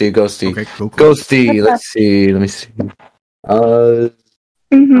Ghosty. Okay, cool. Ghosty. Let me see. Let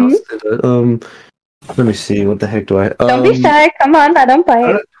me see. What the heck do I? Don't be shy. Come on, I don't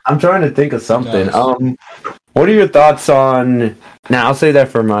bite. I'm trying to think of something. What are your thoughts on? Now I'll say that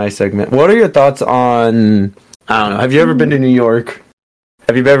for my segment. What are your thoughts on? I don't know. Have you ever been to New York?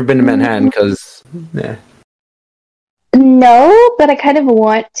 Have you ever been to Manhattan? Because yeah. No, but I kind of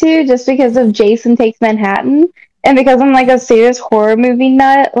want to, just because of Jason Takes Manhattan, and because I'm like a serious horror movie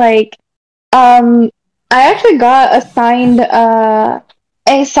nut. Like, I actually got a signed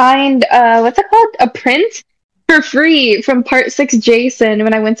what's it called? A print for free from Part 6 Jason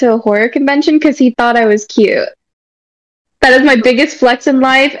when I went to a horror convention because he thought I was cute. That is my biggest flex in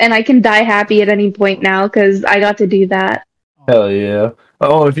life, and I can die happy at any point now because I got to do that. Hell yeah!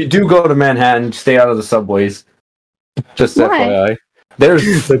 Oh, if you do go to Manhattan, stay out of the subways. Just FYI.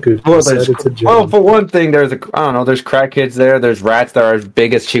 There's for one thing, there's there's crackheads there. There's rats that are as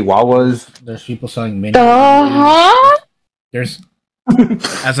big as chihuahuas. There's people selling mini. There's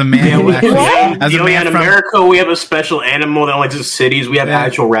as a man, in America, we have a special animal that only exists in cities. We have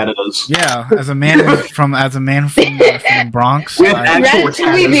actual rattatas. Yeah, as a man from the Bronx. We have actual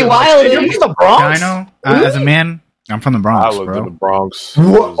Ratatouille the Bronx. I know. As a man. I'm from the Bronx, I lived in the Bronx.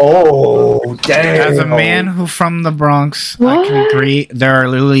 Oh, damn. As a man who from the Bronx, I can agree. There are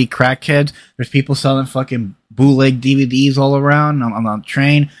literally crackheads. There's people selling fucking bootleg DVDs all around on the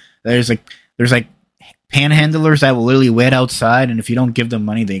train. There's panhandlers that will literally wait outside, and if you don't give them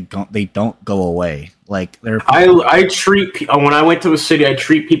money, they don't go away. Like I treat when I went to a city, I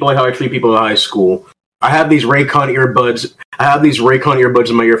treat people like how I treat people in high school. I have these Raycon earbuds.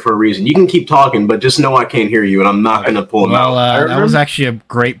 In my ear for a reason. You can keep talking, but just know I can't hear you, and I'm not going to pull them out. That was actually a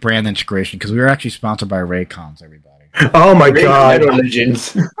great brand integration because we were actually sponsored by Raycons, everybody. Oh my god.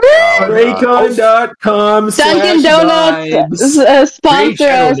 Legends. Raycon.com. Dunkin' Donuts sponsor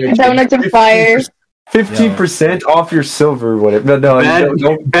us. Donuts are fire. 15% off your silver. Whatever.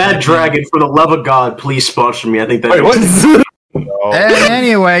 No, Bad Dragon, for the love of God, please sponsor me. I think that. Wait, what is it?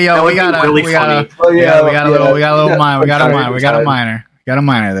 Anyway, yo, we got a little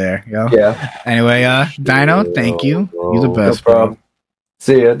minor there, yo. Yeah. Anyway, Dino, thank you. You're the best, bro.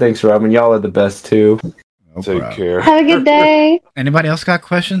 See ya. Thanks, Robin. Y'all are the best too. Take care. Have a good day. Anybody else got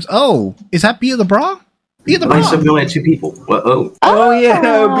questions? Oh, is that Bia the Bra? Bia the Bra. I said we only had 2 people.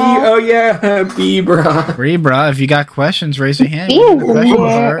 B bra. Bree, bra. If you got questions, raise your hand.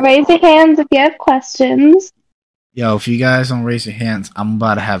 Raise your hands if you have questions. Yo, if you guys don't raise your hands, I'm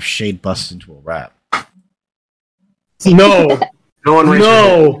about to have Shade bust into a rap. No. No one raise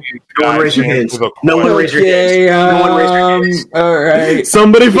your hands. No one raise your hands. All right.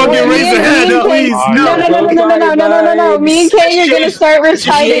 Somebody fucking raise their hand, please. No. Me and Kay are going to start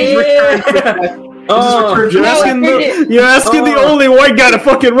reciting. You're asking the only white guy to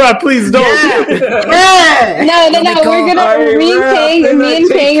fucking rap. Please don't. No. We're gonna. Me and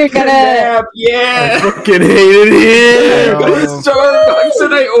Kay are gonna. Yeah. I fucking hated him. Go to Starbucks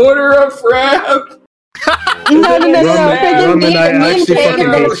and I order a frap. No. Me and Kay are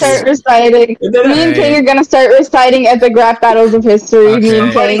gonna start reciting. Me and Kay are gonna start reciting epic rap battles of history. Me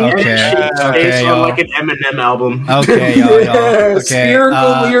and Kay. Okay, like an Eminem album. Okay, y'all. Okay.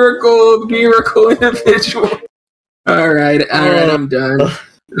 Lyrical individual. All right, I'm done.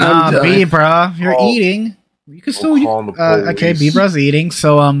 B, bro, you're eating. You can still. Okay, B, bro's eating.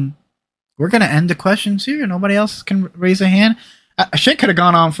 So we're gonna end the questions here. Nobody else can raise a hand. Shit could have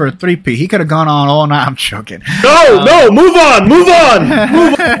gone on for a 3P. He could have gone on all night. I'm joking. No, move on.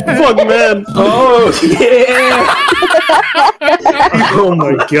 Fuck, man. Oh, yeah. Oh,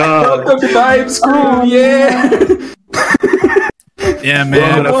 my God. The vibes crew, yeah. Yeah,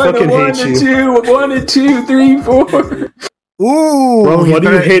 man. I fucking hate you. 1 2 3 4. Ooh. Bro, why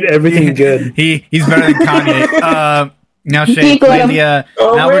do you hate everything good? He's better than Kanye. Now, Shade, play the.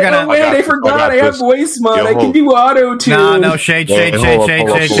 Now wait, we're gonna. Wait, I forgot. I have voice mod. I can do auto tune. No, Shade. End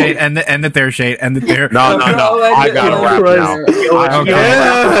it there, Shade. End it there. No. I gotta rap now.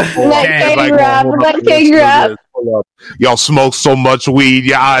 Let King rap. Y'all smoke so much weed,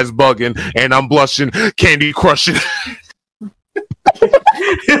 your eyes bugging, and I'm blushing, candy crushing.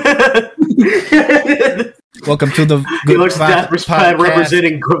 Welcome to the Good Vibes podcast,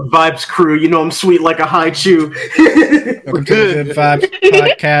 representing Good Vibes crew. You know I'm sweet like a high chew. Welcome to the Good Vibes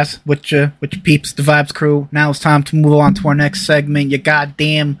podcast with your peeps, the Vibes crew. Now it's time to move on to our next segment. You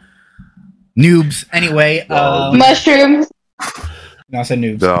goddamn noobs. Anyway, mushrooms. No, I said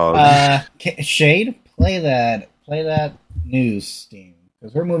noobs. Shade, play that news theme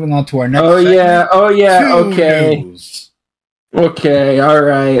because we're moving on to our next. segment. Okay. News. Okay, all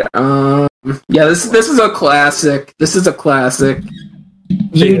right. Yeah, this is a classic.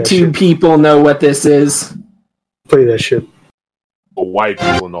 YouTube people know what this is. Play that shit. For white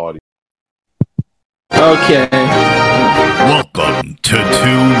people in the audience. Okay. Welcome to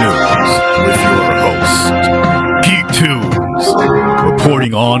Two News with your host, Geek Tunes,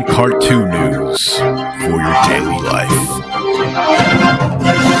 reporting on cartoon news for your daily life.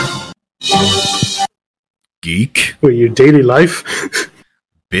 Geek? Wait, your daily life?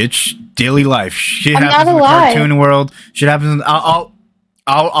 Bitch, daily life. Shit happens in the cartoon world. Shit happens. I'll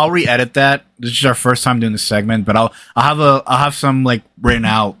re-edit that. This is our first time doing this segment, but I'll have some like written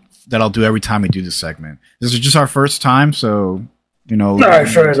out that I'll do every time we do this segment. This is just our first time, so you know. All right,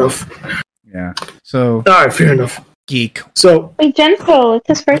 fair enough. Yeah. So. All right, fair enough. Geek. So. Wait, Gentle, it's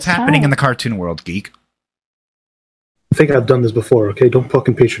his first What's happening in the cartoon world, Geek? I think I've done this before, okay? Don't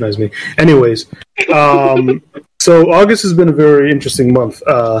fucking patronize me. Anyways, so August has been a very interesting month,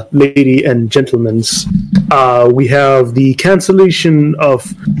 lady and gentlemen's. We have the cancellation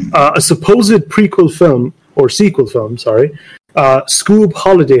of a supposed prequel film, or sequel film, sorry. Scoob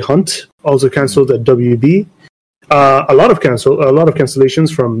Holiday Hunt, also cancelled at WB. A lot of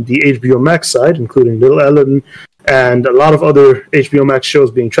cancellations from the HBO Max side, including Little Ellen, and a lot of other HBO Max shows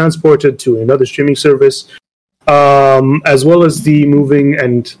being transported to another streaming service. As well as the moving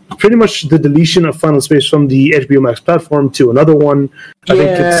and pretty much the deletion of Final Space from the HBO Max platform to another one. I think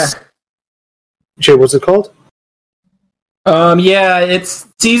it's... Jay, what's it called? It's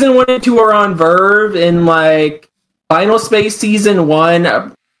season 1 and 2 are on Verve, and like Final Space season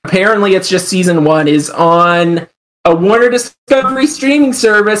 1, apparently it's just season 1, is on a Warner Discovery streaming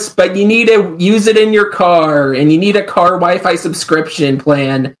service, but you need to use it in your car, and you need a car Wi-Fi subscription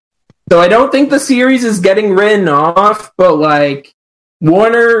plan. So I don't think the series is getting written off, but like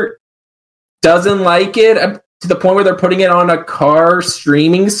Warner doesn't like it to the point where they're putting it on a car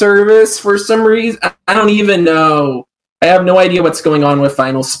streaming service for some reason. I don't even know. I have no idea what's going on with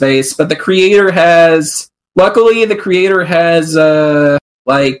Final Space, but the creator has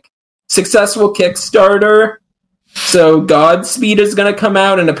like successful Kickstarter. So Godspeed is going to come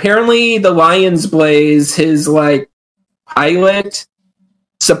out, and apparently the Lion's Blaze, his like pilot,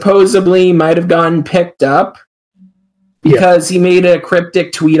 supposedly might have gotten picked up because he made a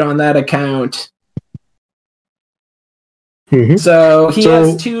cryptic tweet on that account. Mm-hmm. So he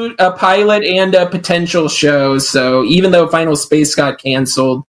has a pilot and a potential show. So even though Final Space got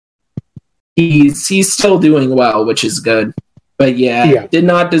canceled, he's still doing well, which is good. But did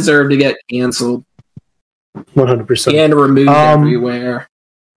not deserve to get canceled. 100%. And removed everywhere.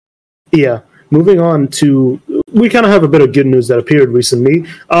 Yeah. Moving on to... We kind of have a bit of good news that appeared recently.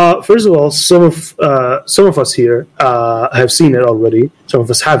 First of all, some of us here have seen it already. Some of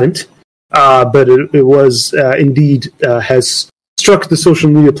us haven't, but it was indeed has struck the social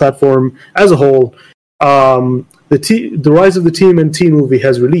media platform as a whole. The Rise of the TMNT movie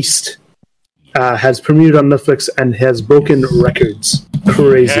has released, has premiered on Netflix, and has broken records.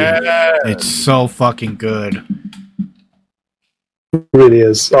 Crazy! Yeah. It's so fucking good. It really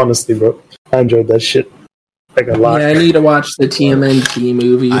is, honestly, bro. I enjoyed that shit. Like a lot. Yeah, I need to watch the TMNT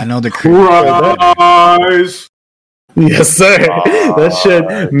movie. I know the Rise. Yes, sir.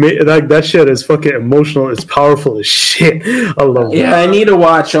 That shit is fucking emotional. It's powerful as shit. I love it. Yeah, I need to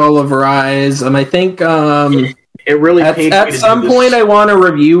watch all of Rise. I think it really at some point I want to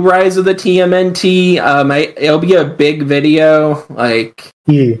review Rise of the TMNT. It'll be a big video. Like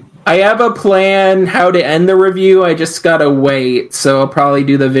I have a plan how to end the review. I just gotta wait. So I'll probably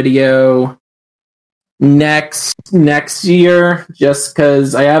do the video next year, just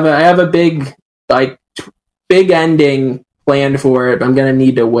because I have a big ending planned for it. But I'm gonna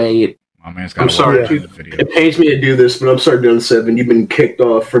need to wait. I'm sorry, it pains me to do this, but I'm sorry, Done 7. You've been kicked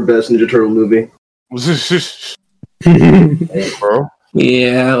off for best Ninja Turtle movie. Hey, bro.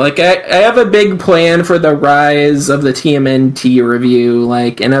 Yeah, like I have a big plan for the Rise of the TMNT review,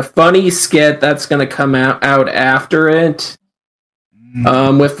 like, and a funny skit that's gonna come out after it.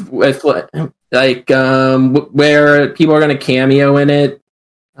 With like where people are gonna cameo in it.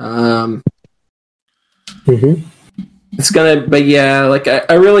 It's gonna, but yeah, like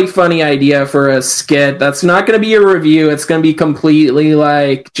a really funny idea for a skit that's not gonna be a review. It's gonna be completely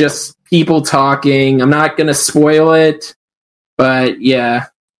like just people talking. I'm not gonna spoil it, but yeah.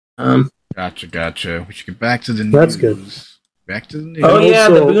 Gotcha. We should get back to the news. That's good. Back to the news. Oh yeah,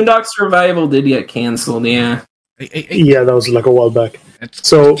 the Boondocks revival did get canceled. Yeah. Yeah, that was like a while back.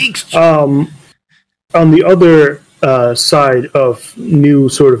 So, on the other side of new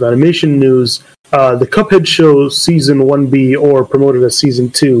sort of animation news, the Cuphead show Season 1B, or promoted as Season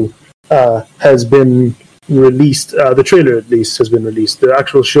 2, has been released. The trailer, at least, has been released. The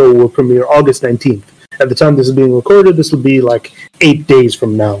actual show will premiere August 19th. At the time this is being recorded, this will be like 8 days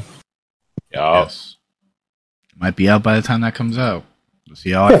from now. Yes. It might be out by the time that comes out. We'll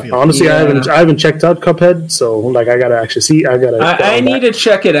see how I feel. Honestly, I haven't checked out Cuphead, so like I gotta actually see. I need to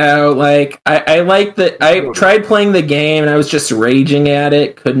check it out. Like I like that. I tried playing the game and I was just raging at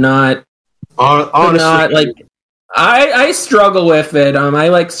it. Could not. Honestly, like I struggle with it.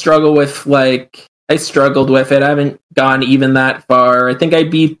 I struggled with it. I haven't gone even that far. I think I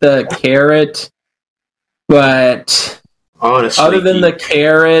beat the carrot, but. Honestly, other than the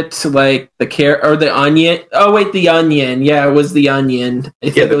carrot, like the carrot or the onion. Oh wait, the onion. Yeah, it was the onion.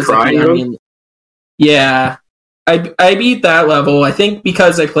 I think it was the onion. Yeah, I beat that level. I think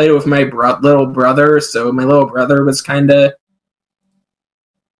because I played it with my little brother, so my little brother was kind of.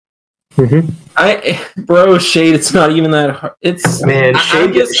 Shade. It's not even that hard. It's man.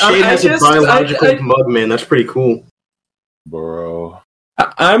 Shade has a biological mug. Man, that's pretty cool, bro.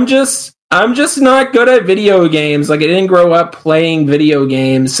 I'm just not good at video games. Like, I didn't grow up playing video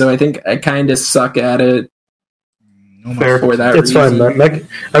games, so I think I kind of suck at it. For that it's reason. Fine, man. Like,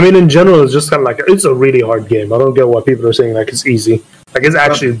 I mean, in general, it's just kind of like it's a really hard game. I don't get why people are saying like it's easy. Like, it's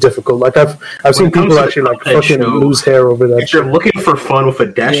actually difficult. Like, I've seen people actually like fucking lose hair over that. If you're looking for fun with a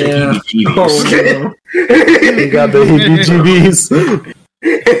dash of heebie-jeebies, you got the heebie-jeebies.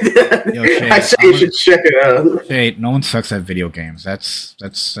 Yo, Shade, I say you should check it out. Shade, no one sucks at video games. That's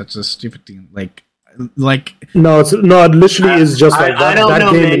a stupid thing. Like no, it literally is just like that. I don't that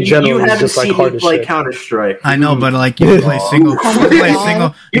know, game man. in general you is just like hard to play shit. Counter-Strike. I know, but like you play single.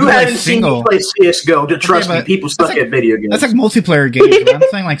 You haven't seen me play CS:GO. To trust me, people suck at video games. That's like multiplayer games. I'm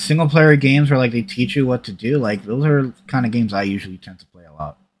saying like single player games where like they teach you what to do. Like those are kind of games I usually tend to play a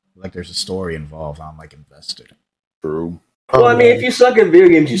lot. Like there's a story involved. I'm like invested. True. Well, I mean, if you suck at video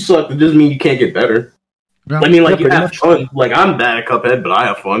games, you suck. It doesn't mean you can't get better. Yeah. I mean, like, you have fun. Like, I'm bad at Cuphead, but I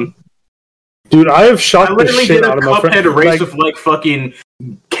have fun. Dude, I have shocked the shit out of my friend. I literally did a Cuphead race with, like, fucking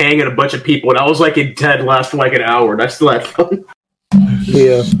Kang and a bunch of people, and I was, like, in Ted last for, like, an hour, and I still had fun.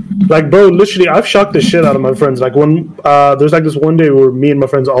 Yeah. Like, bro, literally, I've shocked the shit out of my friends. Like, when, there's, like, this one day where me and my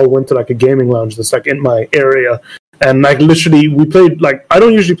friends all went to, like, a gaming lounge that's, like, in my area. And, like, literally, we played, like, I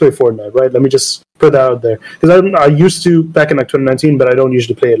don't usually play Fortnite, right? Let me just put that out there. Because I used to back in, like, 2019, but I don't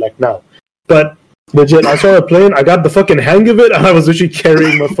usually play it, like, now. But, legit, I started playing, I got the fucking hang of it, and I was literally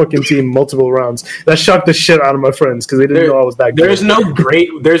carrying my fucking team multiple rounds. That shocked the shit out of my friends, because they didn't know I was that good.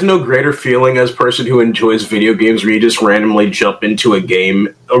 There's no greater feeling as a person who enjoys video games where you just randomly jump into a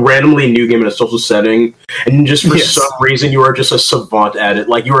randomly new game in a social setting, and just for some reason you are just a savant at it.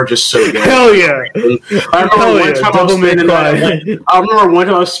 Like, you are just so good. Hell yeah! I remember one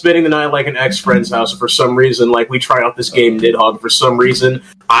time I was spending the night like an ex-friend's house, and for some reason, like, we tried out this game, Nidhogg, for some reason,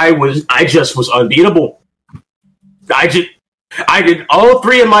 I just was unbeatable. I did. All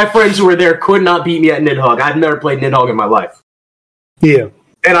three of my friends who were there could not beat me at Nidhogg. I've never played Nidhogg in my life. Yeah.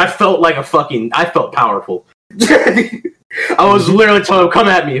 And I felt like I felt powerful. I was literally telling him, come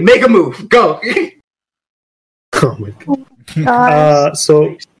at me, make a move, go. Oh my god.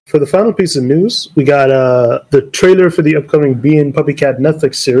 So, for the final piece of news, we got the trailer for the upcoming Bee and Puppycat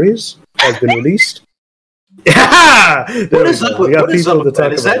Netflix series has been released. Yeah! What is up with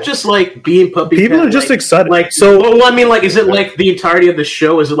that? Is that just like Bee and Puppycat? People are just excited. Like, so, well, I mean, like, is it like the entirety of the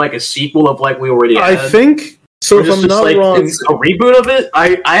show? Is it like a sequel of like we already had? I think so. If I'm not wrong, it's a reboot of it.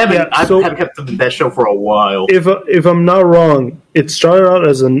 I haven't kept up with that show for a while. If I'm not wrong, it started out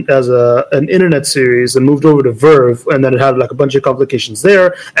as an internet series and moved over to Verve, and then it had like a bunch of complications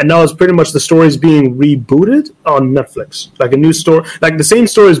there, and now it's pretty much the story's being rebooted on Netflix, like a new story, like the same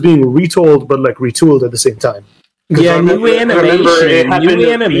story is being retold but like retooled at the same time. Yeah, new animation. It happened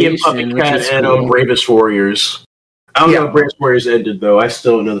to Bee and Puppycat and Bravest Warriors. I don't know how Bears Warriors ended, though. I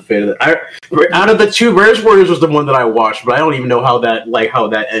still don't know the fate of that. Out of the two, Bears Warriors was the one that I watched, but I don't even know how that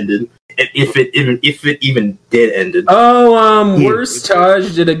ended. If it even did ended. Worst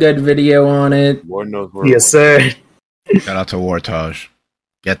Taj did a good video on it. Yes, sir. Shout out to Wartaj.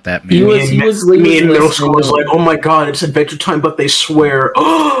 Get that meme. He was me in middle school was like, oh my god, it's Adventure Time, but they swear.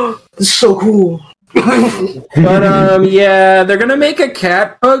 Oh, this is so cool. But yeah, they're gonna make a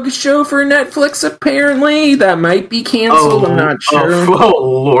cat bug show for Netflix. Apparently, that might be canceled. I'm not sure. Oh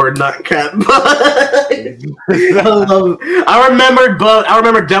Lord, not cat bug. I remember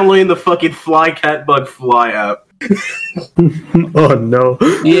downloading the fucking Cat Bug Fly app. Oh no!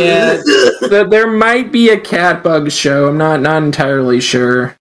 Yeah, there might be a cat bug show. I'm not entirely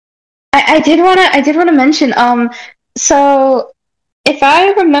sure. I did want to mention. So. If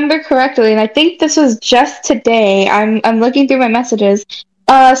I remember correctly, and I think this was just today, I'm looking through my messages.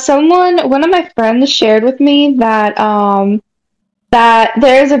 One of my friends shared with me that that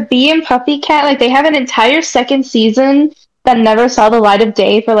there's a Bee and Puppy Cat. Like, they have an entire second season that never saw the light of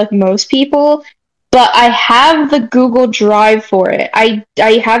day for like most people. But I have the Google Drive for it. I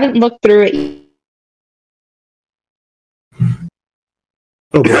haven't looked through it.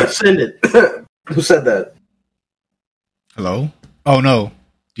 Oh boy, send it. Who said that? Hello. Oh no,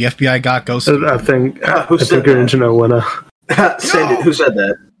 the FBI got Ghosty. I think your internet went out. Send it. Who said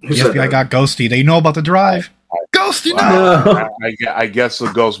that? The FBI got Ghosty. They know about the drive. Ghosty, no! I guess the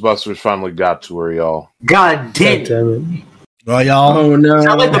Ghostbusters finally got to her, y'all. God damn it. Well, y'all. Oh no!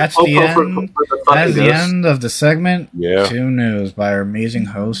 That's the end. That's the end of the segment. Yeah. 2 News by our amazing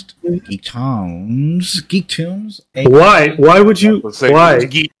host, Geek Tunes. Why? Why would you? Why?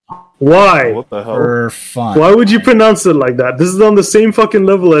 Why? What the hell? For fun. Why would you pronounce it like that? This is on the same fucking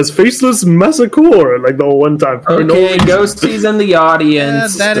level as Faceless Massacre, like the one time. Okay, Ghosty's in the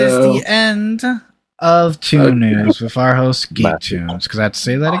audience. That is the end of 2 News with our host, Geek Tunes. Because I had to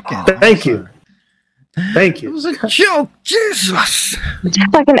say that again. Thank you. Thank you. It was a joke, Jesus.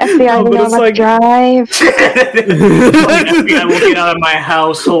 Fucking FBI will not like drive. FBI will get out of my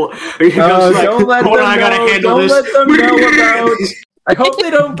house. Don't let them know about. I hope they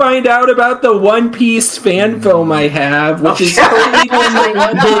don't find out about the One Piece fan film I have, which is totally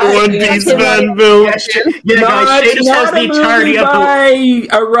the One Piece fan film. Not a movie by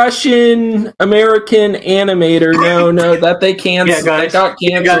a Russian American animator. No, that they canceled. Yeah, guys, that got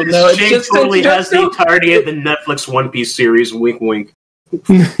canceled. No, it just totally has the entirety of the Netflix One Piece series. Wink, wink.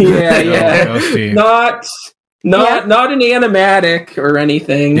 Yeah. Not an animatic or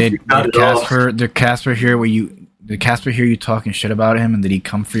anything. Did Casper hear you talking shit about him, and did he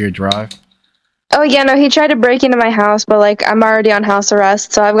come for your drive? Oh yeah, no, he tried to break into my house, but like I'm already on house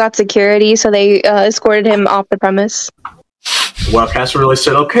arrest, so I've got security, so they escorted him off the premise. Well, Casper really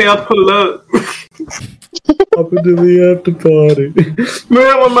said, "Okay, I'll pull up." Up into the after party.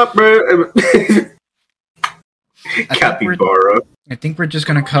 Capybara. I think we're just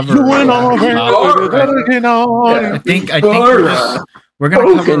gonna cover. I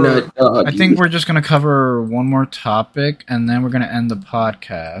think we're just gonna cover one more topic, and then we're gonna end the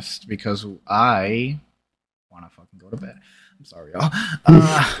podcast because I want to fucking go to bed. I'm sorry, y'all.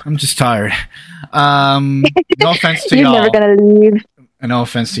 I'm just tired. No offense to y'all. You're never gonna leave. No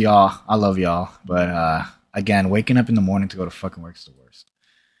offense to y'all. I love y'all, but again, waking up in the morning to go to fucking work is the worst.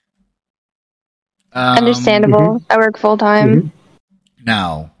 Understandable. Mm-hmm. I work full time. Mm-hmm.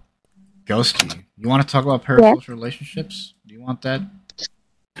 Now, Ghosty, you want to talk about parasocial relationships? Do you want that?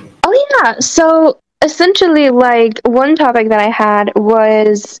 Oh yeah. So essentially, like, one topic that I had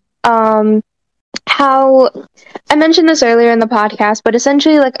was how I mentioned this earlier in the podcast, but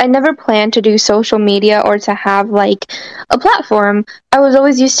essentially, like, I never planned to do social media or to have like a platform. I was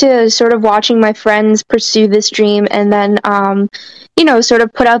always used to sort of watching my friends pursue this dream and then sort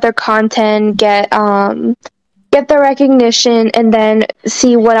of put out their content, get the recognition, and then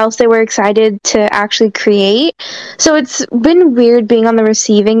see what else they were excited to actually create. So it's been weird being on the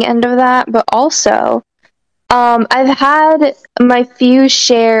receiving end of that, but also I've had my few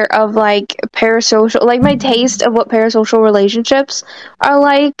share of like parasocial, like my taste of what parasocial relationships are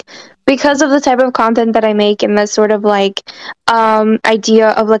like, because of the type of content that I make and the sort of like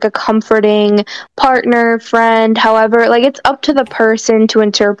idea of like a comforting partner, friend, however, like it's up to the person to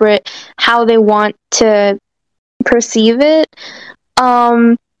interpret how they want to perceive it.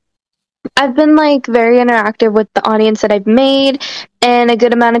 I've been like very interactive with the audience that I've made, and a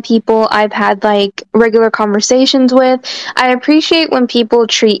good amount of people I've had like regular conversations with. I appreciate when people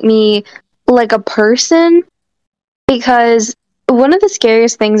treat me like a person, because one of the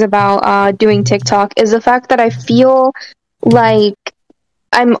scariest things about doing TikTok is the fact that I feel like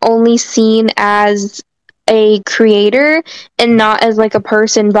I'm only seen as a creator and not as like a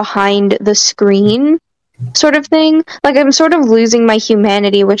person behind the screen sort of thing. Like I'm sort of losing my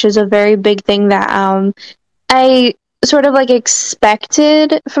humanity, which is a very big thing that I sort of like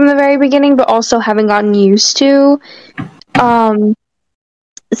expected from the very beginning, but also haven't gotten used to.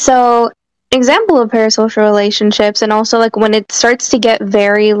 So example of parasocial relationships, and also like when it starts to get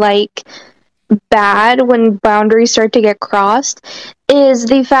very like bad, when boundaries start to get crossed, is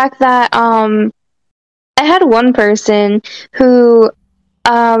the fact that I had one person who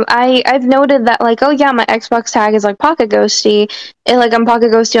I've noted that like, oh yeah, my Xbox tag is like Pocket Ghosty, and like I'm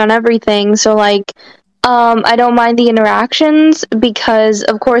Pocket Ghosty on everything, so like I don't mind the interactions, because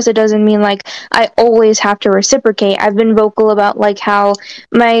of course it doesn't mean like I always have to reciprocate. I've been vocal about like how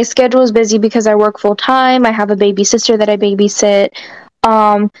my schedule is busy because I work full time. I have a baby sister that I babysit.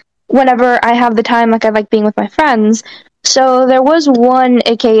 Whenever I have the time, like I like being with my friends. So there was one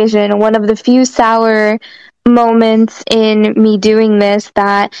occasion, one of the few sour moments in me doing this,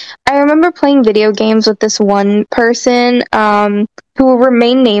 that I remember playing video games with this one person who will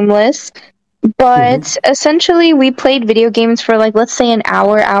remain nameless. But essentially, we played video games for, like, let's say an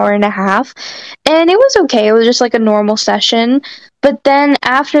hour and a half. And it was okay. It was just, like, a normal session. But then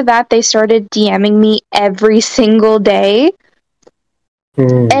after that, they started DMing me every single day.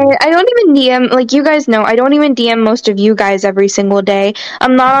 And I don't even DM, like, you guys know, I don't even DM most of you guys every single day.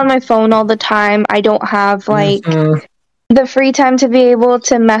 I'm not on my phone all the time. I don't have, like, the free time to be able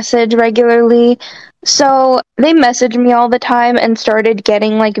to message regularly. So they messaged me all the time and started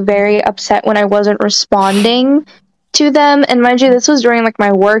getting like very upset when I wasn't responding to them. And mind you, this was during like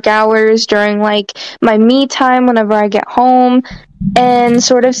my work hours, during like my me time whenever I get home, and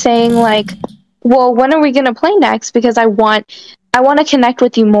sort of saying like, well, when are we going to play next? Because I want to connect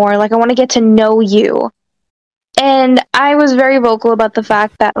with you more. Like I want to get to know you. And I was very vocal about the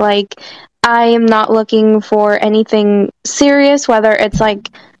fact that like I am not looking for anything serious, whether it's like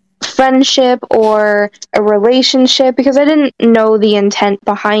friendship or a relationship, because I didn't know the intent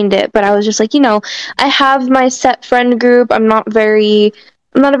behind it. But I was just like, I have my set friend group. I'm not a very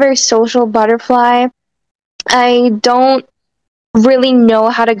social butterfly. I don't really know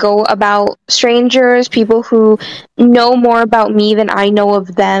how to go about strangers, people who know more about me than I know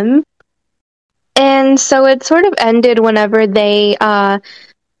of them. And so it sort of ended whenever they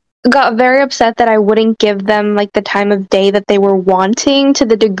got very upset that I wouldn't give them like the time of day that they were wanting, to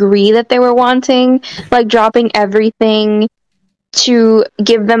the degree that they were wanting, like dropping everything to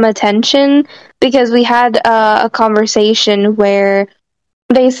give them attention. Because we had a conversation where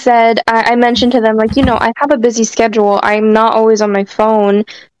they said, I mentioned to them like, I have a busy schedule. I'm not always on my phone.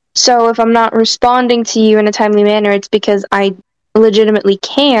 So if I'm not responding to you in a timely manner, it's because I legitimately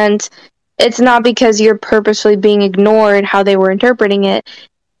can't. It's not because you're purposely being ignored, how they were interpreting it.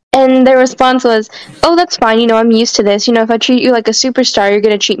 And their response was, oh, that's fine, I'm used to this. If I treat you like a superstar, you're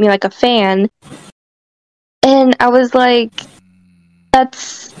going to treat me like a fan. And I was like,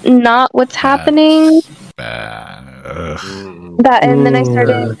 that's not what's happening. And then I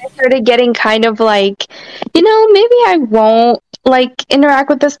started getting kind of like, maybe I won't, like, interact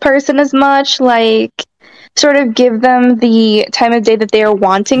with this person as much, like, sort of give them the time of day that they are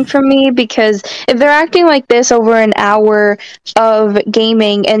wanting from me, because if they're acting like this over an hour of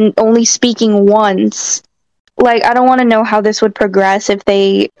gaming and only speaking once, like, I don't want to know how this would progress if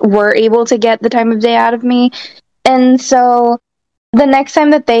they were able to get the time of day out of me. And so the next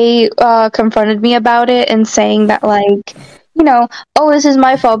time that they confronted me about it and saying that, like, oh, this is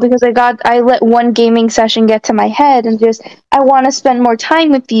my fault because I let one gaming session get to my head and just, I want to spend more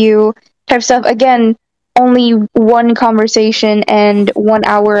time with you type stuff. Again, only one conversation and 1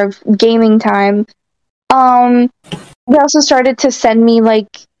 hour of gaming time. They also started to send me like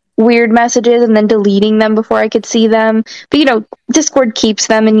weird messages and then deleting them before I could see them. But Discord keeps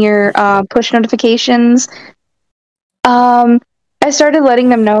them in your push notifications. I started letting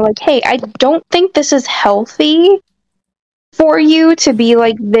them know like, hey, I don't think this is healthy for you to be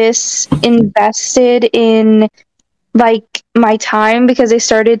like this invested in like my time, because they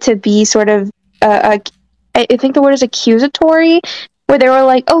started to be sort of I think the word is accusatory, where they were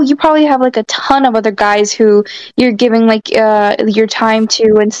like, oh, you probably have like a ton of other guys who you're giving like your time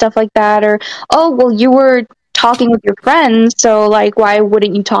to and stuff like that, or oh, well, you were talking with your friends, so like why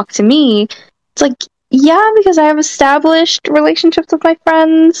wouldn't you talk to me? It's like, yeah, because I have established relationships with my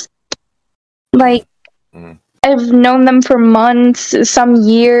friends. Like I've known them for months, some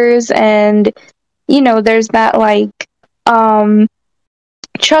years, and there's that like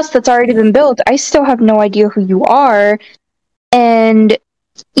trust that's already been built. I still have no idea who you are. And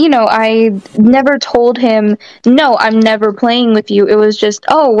I never told him, no, I'm never playing with you. It was just,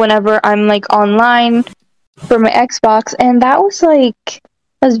 oh, whenever I'm like online, for my Xbox, and that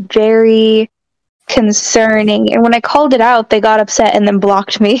was very concerning. And when I called it out, they got upset and then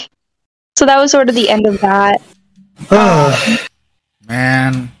blocked me. So that was sort of the end of that.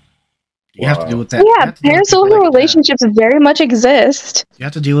 Man, you have to deal with that. Yeah, parasocial relationships very much exist. You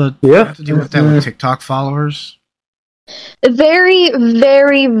have to deal with that with TikTok followers. Very,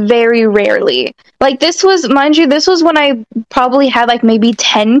 very, very rarely. Like, this was, mind you, this was when I probably had like maybe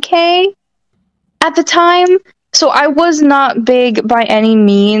 10K at the time. So I was not big by any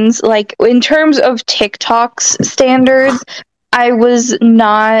means. Like, in terms of TikTok's standards, I was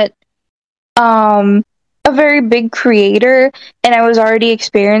not a very big creator, and I was already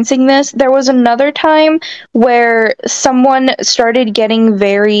experiencing this. There was another time where someone started getting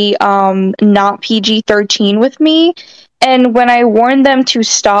very not PG-13 with me, and when I warned them to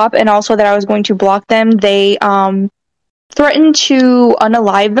stop and also that I was going to block them, they threatened to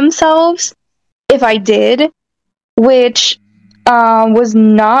unalive themselves if I did, which was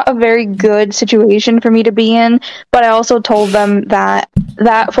not a very good situation for me to be in, but I also told them that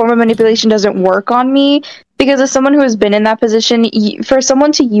that form of manipulation doesn't work on me, because as someone who has been in that position, for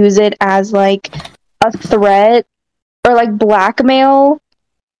someone to use it as like a threat or like blackmail,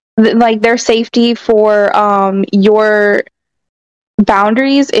 like their safety for your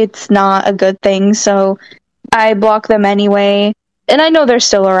boundaries, it's not a good thing. So I block them anyway, and I know they're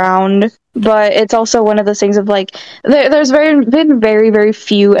still around. But it's also one of those things of like, there's been very, very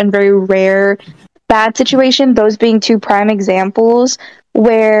few and very rare bad situation, those being two prime examples,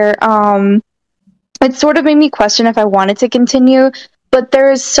 where it sort of made me question if I wanted to continue. But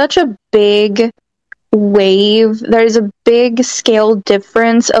there is such a big wave, there's a big scale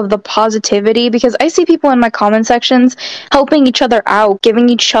difference of the positivity, because I see people in my comment sections helping each other out, giving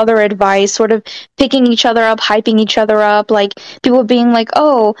each other advice, sort of picking each other up, hyping each other up, like people being like,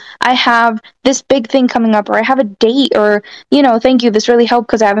 oh, I have this big thing coming up, or I have a date, or, you know, thank you, this really helped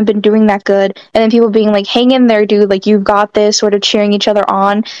because I haven't been doing that good. And then people being like, hang in there, dude, like, you've got this, sort of cheering each other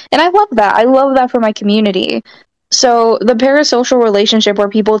on. And I love that for my community. So the parasocial relationship where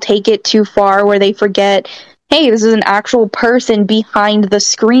people take it too far, where they forget, hey, this is an actual person behind the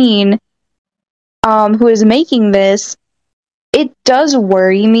screen who is making this, it does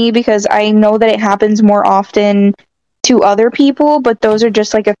worry me, because I know that it happens more often to other people, but those are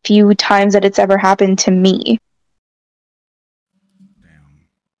just like a few times that it's ever happened to me.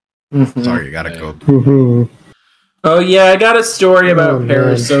 Damn. Sorry, you gotta go. Oh yeah, I got a story about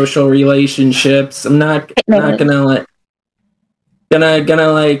parasocial relationships. I'm not gonna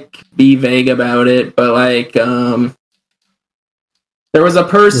be vague about it, but like there was a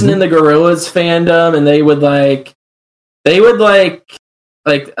person in the Gorillaz fandom, and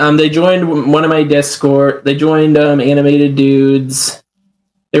they joined one of my Discord. They joined Animated Dudes.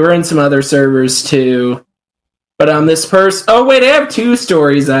 They were in some other servers too, but this person. Oh wait, I have two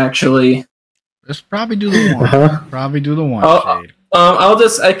stories actually. Let's probably do the one. Shade.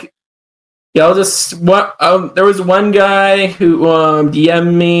 There was one guy who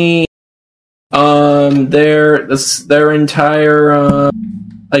DM'd me their entire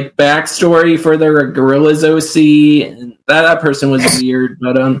like backstory for their Gorillaz OC, and that person was weird,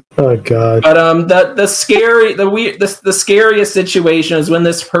 but oh god. But the scariest situation is when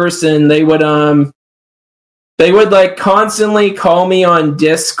this person they would like constantly call me on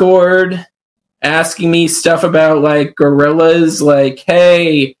Discord, asking me stuff about like Gorillaz, like,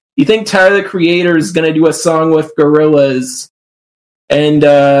 hey, you think Tyler the Creator is gonna do a song with Gorillaz? And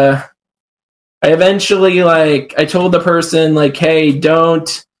I eventually I told the person like, hey, don't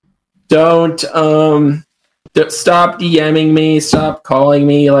stop DMing me, stop calling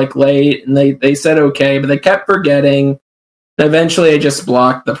me like late, and they said okay, but they kept forgetting. And eventually I just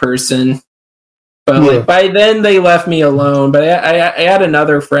blocked the person. But like by then they left me alone. But I had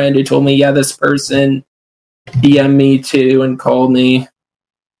another friend who told me, yeah, this person DM'd me too and called me,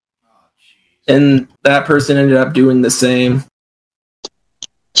 and that person ended up doing the same.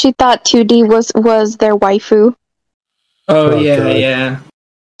 She thought 2D was their waifu. Oh yeah.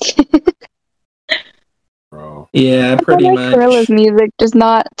 Bro. Yeah, pretty much. Gorillaz music, just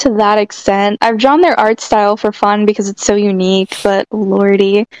not to that extent. I've drawn their art style for fun because it's so unique, but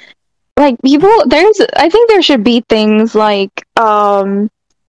lordy. Like, I think there should be things like how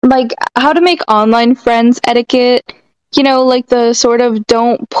to make online friends etiquette, you know, like the sort of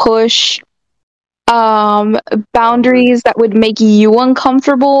don't push boundaries that would make you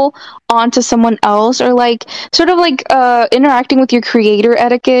uncomfortable onto someone else, or like sort of like interacting with your creator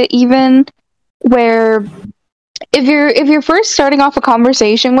etiquette, even, where if you're first starting off a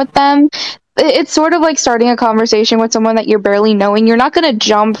conversation with them, it's sort of like starting a conversation with someone that you're barely knowing. You're not going to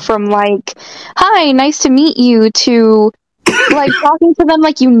jump from like, hi, nice to meet you, to like talking to them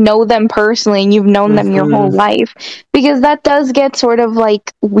like you know them personally and you've known them your whole life, because that does get sort of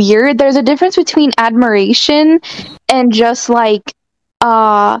like weird. There's a difference between admiration and just like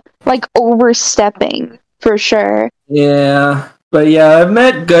overstepping, for sure. Yeah, but yeah, I've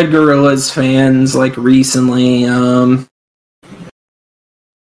met good Gorillaz fans like recently.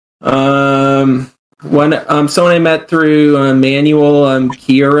 Someone I met through Manuel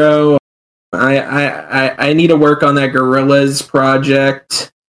Kiro. I need to work on that Gorillaz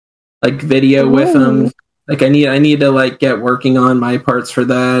project, like video with him. Like I need to like get working on my parts for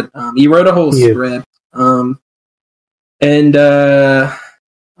that. He wrote a whole script. I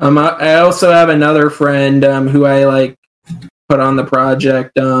also have another friend who I like put on the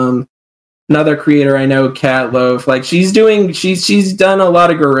project. Another creator I know, Cat Loaf. Like she's done a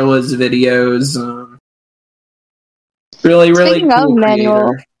lot of Gorillaz videos. Really cool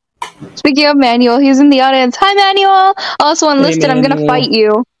Manuel. Speaking of Manuel, he's in the audience. Hi, Manuel. Also unlisted. Hey, I'm gonna fight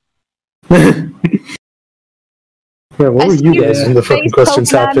you. Man, what were you guys when the fucking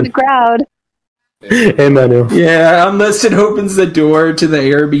questions happened? The crowd. Hey, Manuel. Yeah, unlisted opens the door to the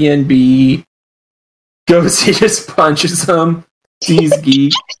Airbnb. Ghosty just punches him. He's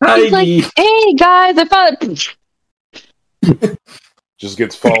geek. Hi, he's like, geek. Hey guys, I found it. Just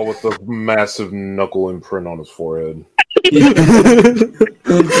gets fall with a massive knuckle imprint on his forehead. Getting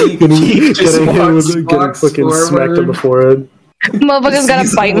fucking smacked on the forehead. Motherfucker's got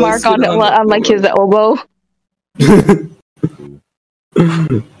a bite mark on like his elbow.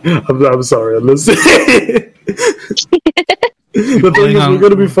 I'm sorry, listen. The thing is, we're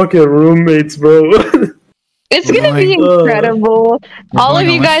gonna be fucking roommates, bro. It's gonna be incredible. All of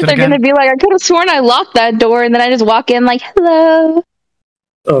you guys are gonna be like, I could have sworn I locked that door, and then I just walk in like, hello.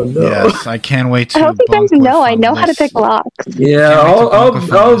 Oh no! Yes, I can't wait to. I hope you guys know I know how to pick locks. Yeah,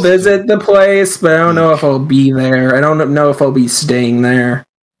 I'll visit the place, but I don't know if I'll be there. I don't know if I'll be staying there.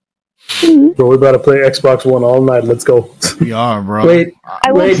 Bro, we about to play Xbox One all night. Let's go. We are, bro. Wait,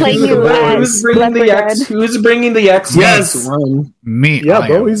 I will play you. Who's bringing the Xbox One? Me. Yeah,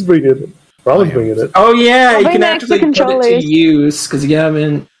 bro, he's bringing it. Probably bringing it. Oh yeah, you can actually put it to use because you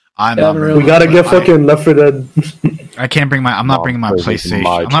haven't. We gotta get fucking Left 4 Dead. I can't bring my. I'm not bringing my PlayStation.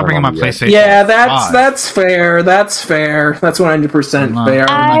 I'm not bringing my PlayStation. Yeah, that's fair. That's fair. That's 100% fair.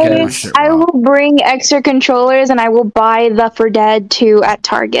 I will bring extra controllers and I will buy Left 4 Dead 2 at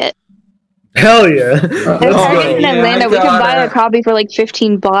Target. Hell yeah! Target in Atlanta, we can buy a copy for like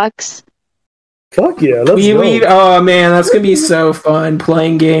 $15. Fuck yeah, let's go. Oh man, that's gonna be so fun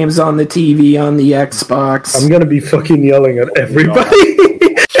playing games on the TV on the Xbox. I'm gonna be fucking yelling at everybody.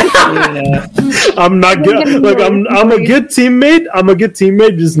 Yeah. I'm not good. Like I'm a good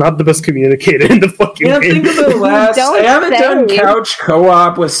teammate. Just not the best communicator in the fucking game. Think of the last. I haven't done couch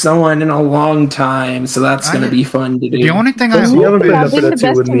co-op with someone in a long time, so that's gonna be fun to do. The only thing I hope the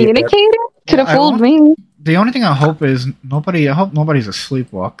best communicator could have fooled me. The only thing I hope is I hope nobody's a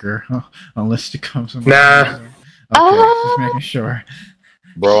sleepwalker unless it comes. Nah. Okay, just making sure.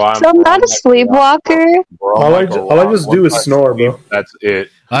 Bro, I'm not a sleepwalker. All I just do is snore, bro. That's it.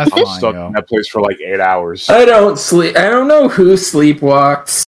 I'm stuck in that place for like 8 hours. I don't sleep. I don't know who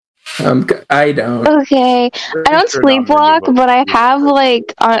sleepwalks. I don't. Okay, I don't sleepwalk, but I have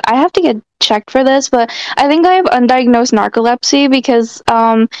like I have to get checked for this, but I think I have undiagnosed narcolepsy because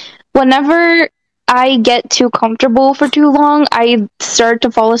whenever I get too comfortable for too long, I start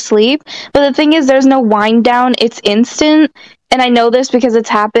to fall asleep. But the thing is, there's no wind down; it's instant. And I know this because it's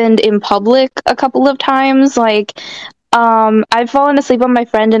happened in public a couple of times. Like, I've fallen asleep on my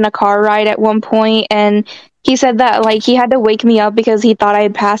friend in a car ride at one point, and he said that like he had to wake me up because he thought I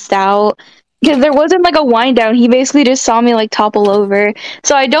had passed out. Because there wasn't like a wind down. He basically just saw me like topple over.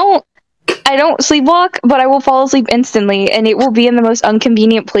 So I don't sleepwalk, but I will fall asleep instantly, and it will be in the most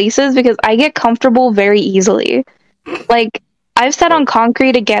inconvenient places because I get comfortable very easily. Like, I've sat on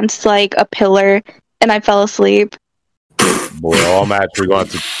concrete against like a pillar, and I fell asleep. Boy, I'm actually going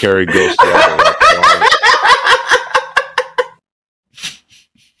to carry Ghost out.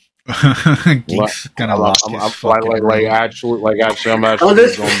 Geek's gonna lost his I'm actually. I'm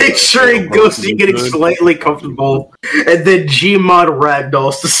just picturing Ghosty getting slightly comfortable, and then Gmod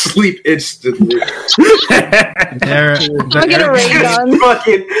ragdolls to sleep instantly. I'm gonna ray gun.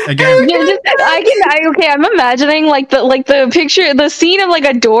 I'm imagining like the picture, the scene of like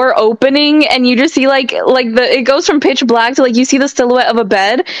a door opening, and you just see like it goes from pitch black to like you see the silhouette of a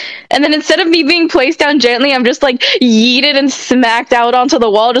bed, and then instead of me being placed down gently, I'm just like yeeted and smacked out onto the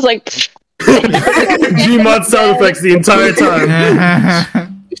wall, just like. Gmod sound effects the entire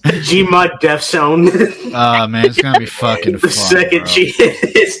time. Gmod Death Sound. Oh man, it's gonna be fucking the fun, second bro.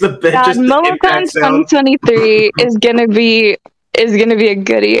 it's the best. God, MomoCon 2023 is gonna be a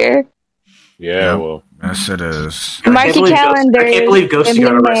good year. Yeah, well, yes, it is. Mark your calendar. I can't believe Ghosty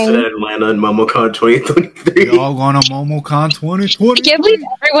got arrested at Atlanta in MomoCon 2023. Y'all going to MomoCon 2020? I can't believe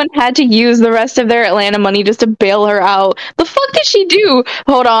everyone had to use the rest of their Atlanta money just to bail her out. The fuck did she do?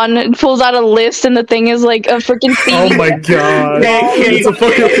 Hold on, it pulls out a list and the thing is like a freaking Oh my god. It's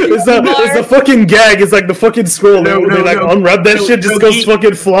a fucking gag. It's like the fucking scroll. They unwrap that shit, just goes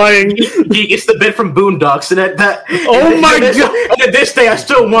fucking flying. It's the bit from Boondocks and that. Oh my god. And to this day, I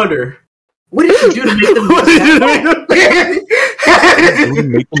still wonder. What did you do to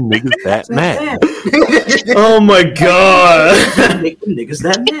make them niggas that mad? Oh my god! Make them niggas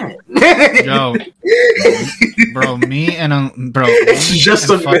that mad. Yo, bro, me and it's just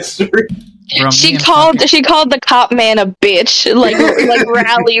a mystery. Bro, she called the cop man a bitch, like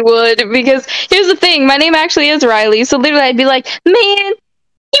Riley would. Because here's the thing, my name actually is Riley, so literally I'd be like, man,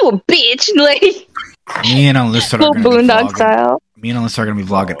 you a bitch, like. Me and Alyssa full Boondock style. Me and Alyssa are gonna be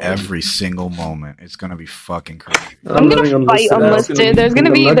vlogging every single moment. It's gonna be fucking crazy. I'm gonna fight Unlisted. There's gonna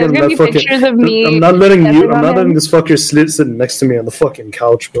be pictures of me. I'm not letting this fucker sit next to me on the fucking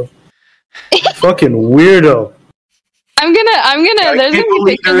couch, bro. Fucking weirdo. I'm gonna. There's gonna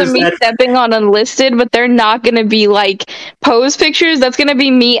be pictures of me stepping on Unlisted, but they're not gonna be like pose pictures. That's gonna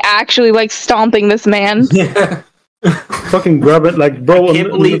be me actually like stomping this man. Fucking grab it, like, bro.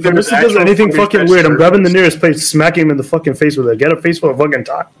 If Unlisted does anything fucking weird, I'm grabbing the nearest plate, smacking him in the fucking face with it. Get a face full of fucking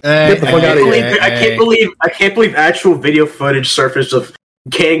talk. Get the fuck out of here. I can't believe actual video footage surfaced of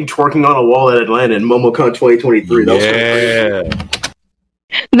Kang twerking on a wall at Atlanta in MomoCon 2023. Yeah.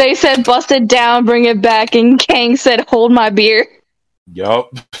 They said bust it down, bring it back, and Kang said hold my beer.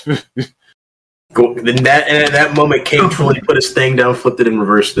 Yup. In that moment, Kang truly put his thing down, flipped it, and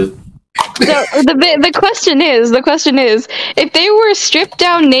reversed it. So the question is, if they were stripped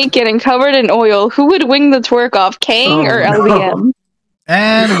down naked and covered in oil, who would wing the twerk off, Kang or LBM?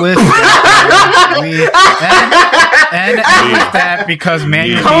 And with that, because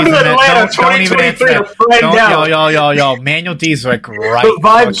Manual D's in it, don't even answer that. Yo, Manual D's like right. The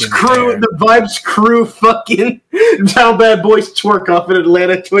Vibes crew, fucking Down Bad Boys twerk off in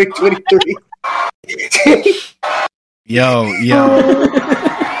Atlanta 2023. Yo.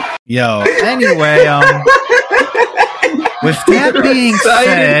 Anyway, with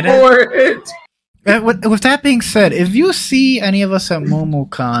that being said, if you see any of us at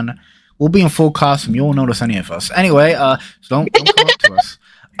MomoCon, we'll be in full costume. You won't notice any of us. Anyway, so don't come up to us.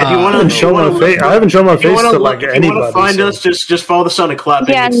 If you want to show my face, I haven't shown my face to like anybody. If you want to find us, just follow the Sound of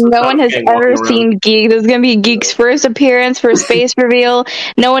Clapping. Yeah, no one has ever seen Geek. This is gonna be Geek's first appearance for Space Reveal.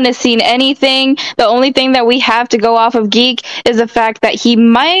 No one has seen anything. The only thing that we have to go off of Geek is the fact that he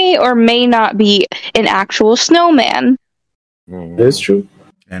might or may not be an actual snowman. That's true.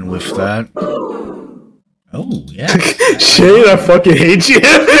 And with that, oh yeah, Shade, I fucking hate you.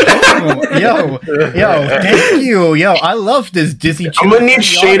 Yo, thank you. Yo, I love this Disney Channel. I'm gonna need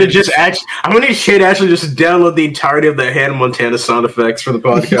Shay to actually just download the entirety of the Hannah Montana sound effects for the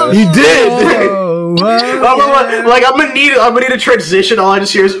podcast. You did. Like I'm gonna need a transition. All I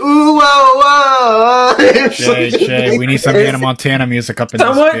just hear is ooh whoa whoa. Shay, we need some Hannah Montana music up in this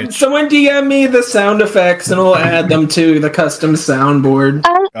bitch. Someone DM me the sound effects and we'll add them to the custom soundboard.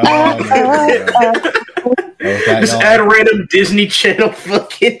 Just add random Disney Channel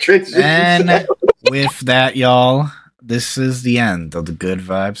fucking transitions. And with that, y'all, this is the end of the Good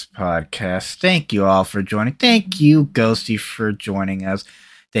Vibes podcast. Thank you all for joining. Thank you, Ghosty, for joining us.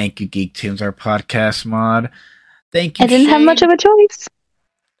 Thank you, Geek Tunes, our podcast mod. Thank you. I didn't have much of a choice.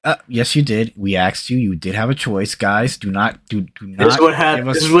 Yes, you did. We asked you. You did have a choice, guys. Do not. This is what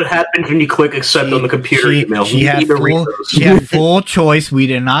happens when you click accept on the computer email. She had full choice. We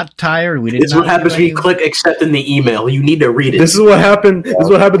did not tire. This is what happens when you click accept in the email. You need to read it. This is what happened. This is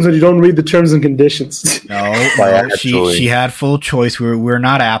what happens when you don't read the terms and conditions. No, she had full choice. We're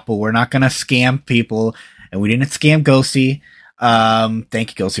not Apple. We're not gonna scam people, and we didn't scam Ghosty.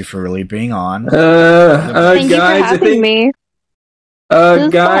 Thank you, Ghosty, for really being on. Thank you for having me.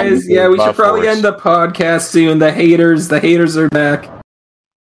 Guys, yeah, we should probably end the podcast soon. The haters are back.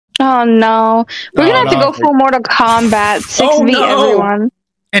 Oh no, we're gonna have to go full Mortal Kombat 6v everyone.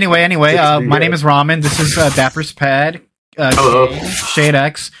 Anyway, my name is Ramen. This is Dapper's Pad. Shade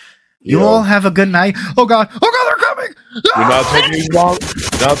X. You all have a good night. Oh god, they're coming! You're not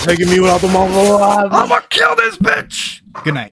taking me without the Mongol alive. I'm gonna kill this bitch. Good night.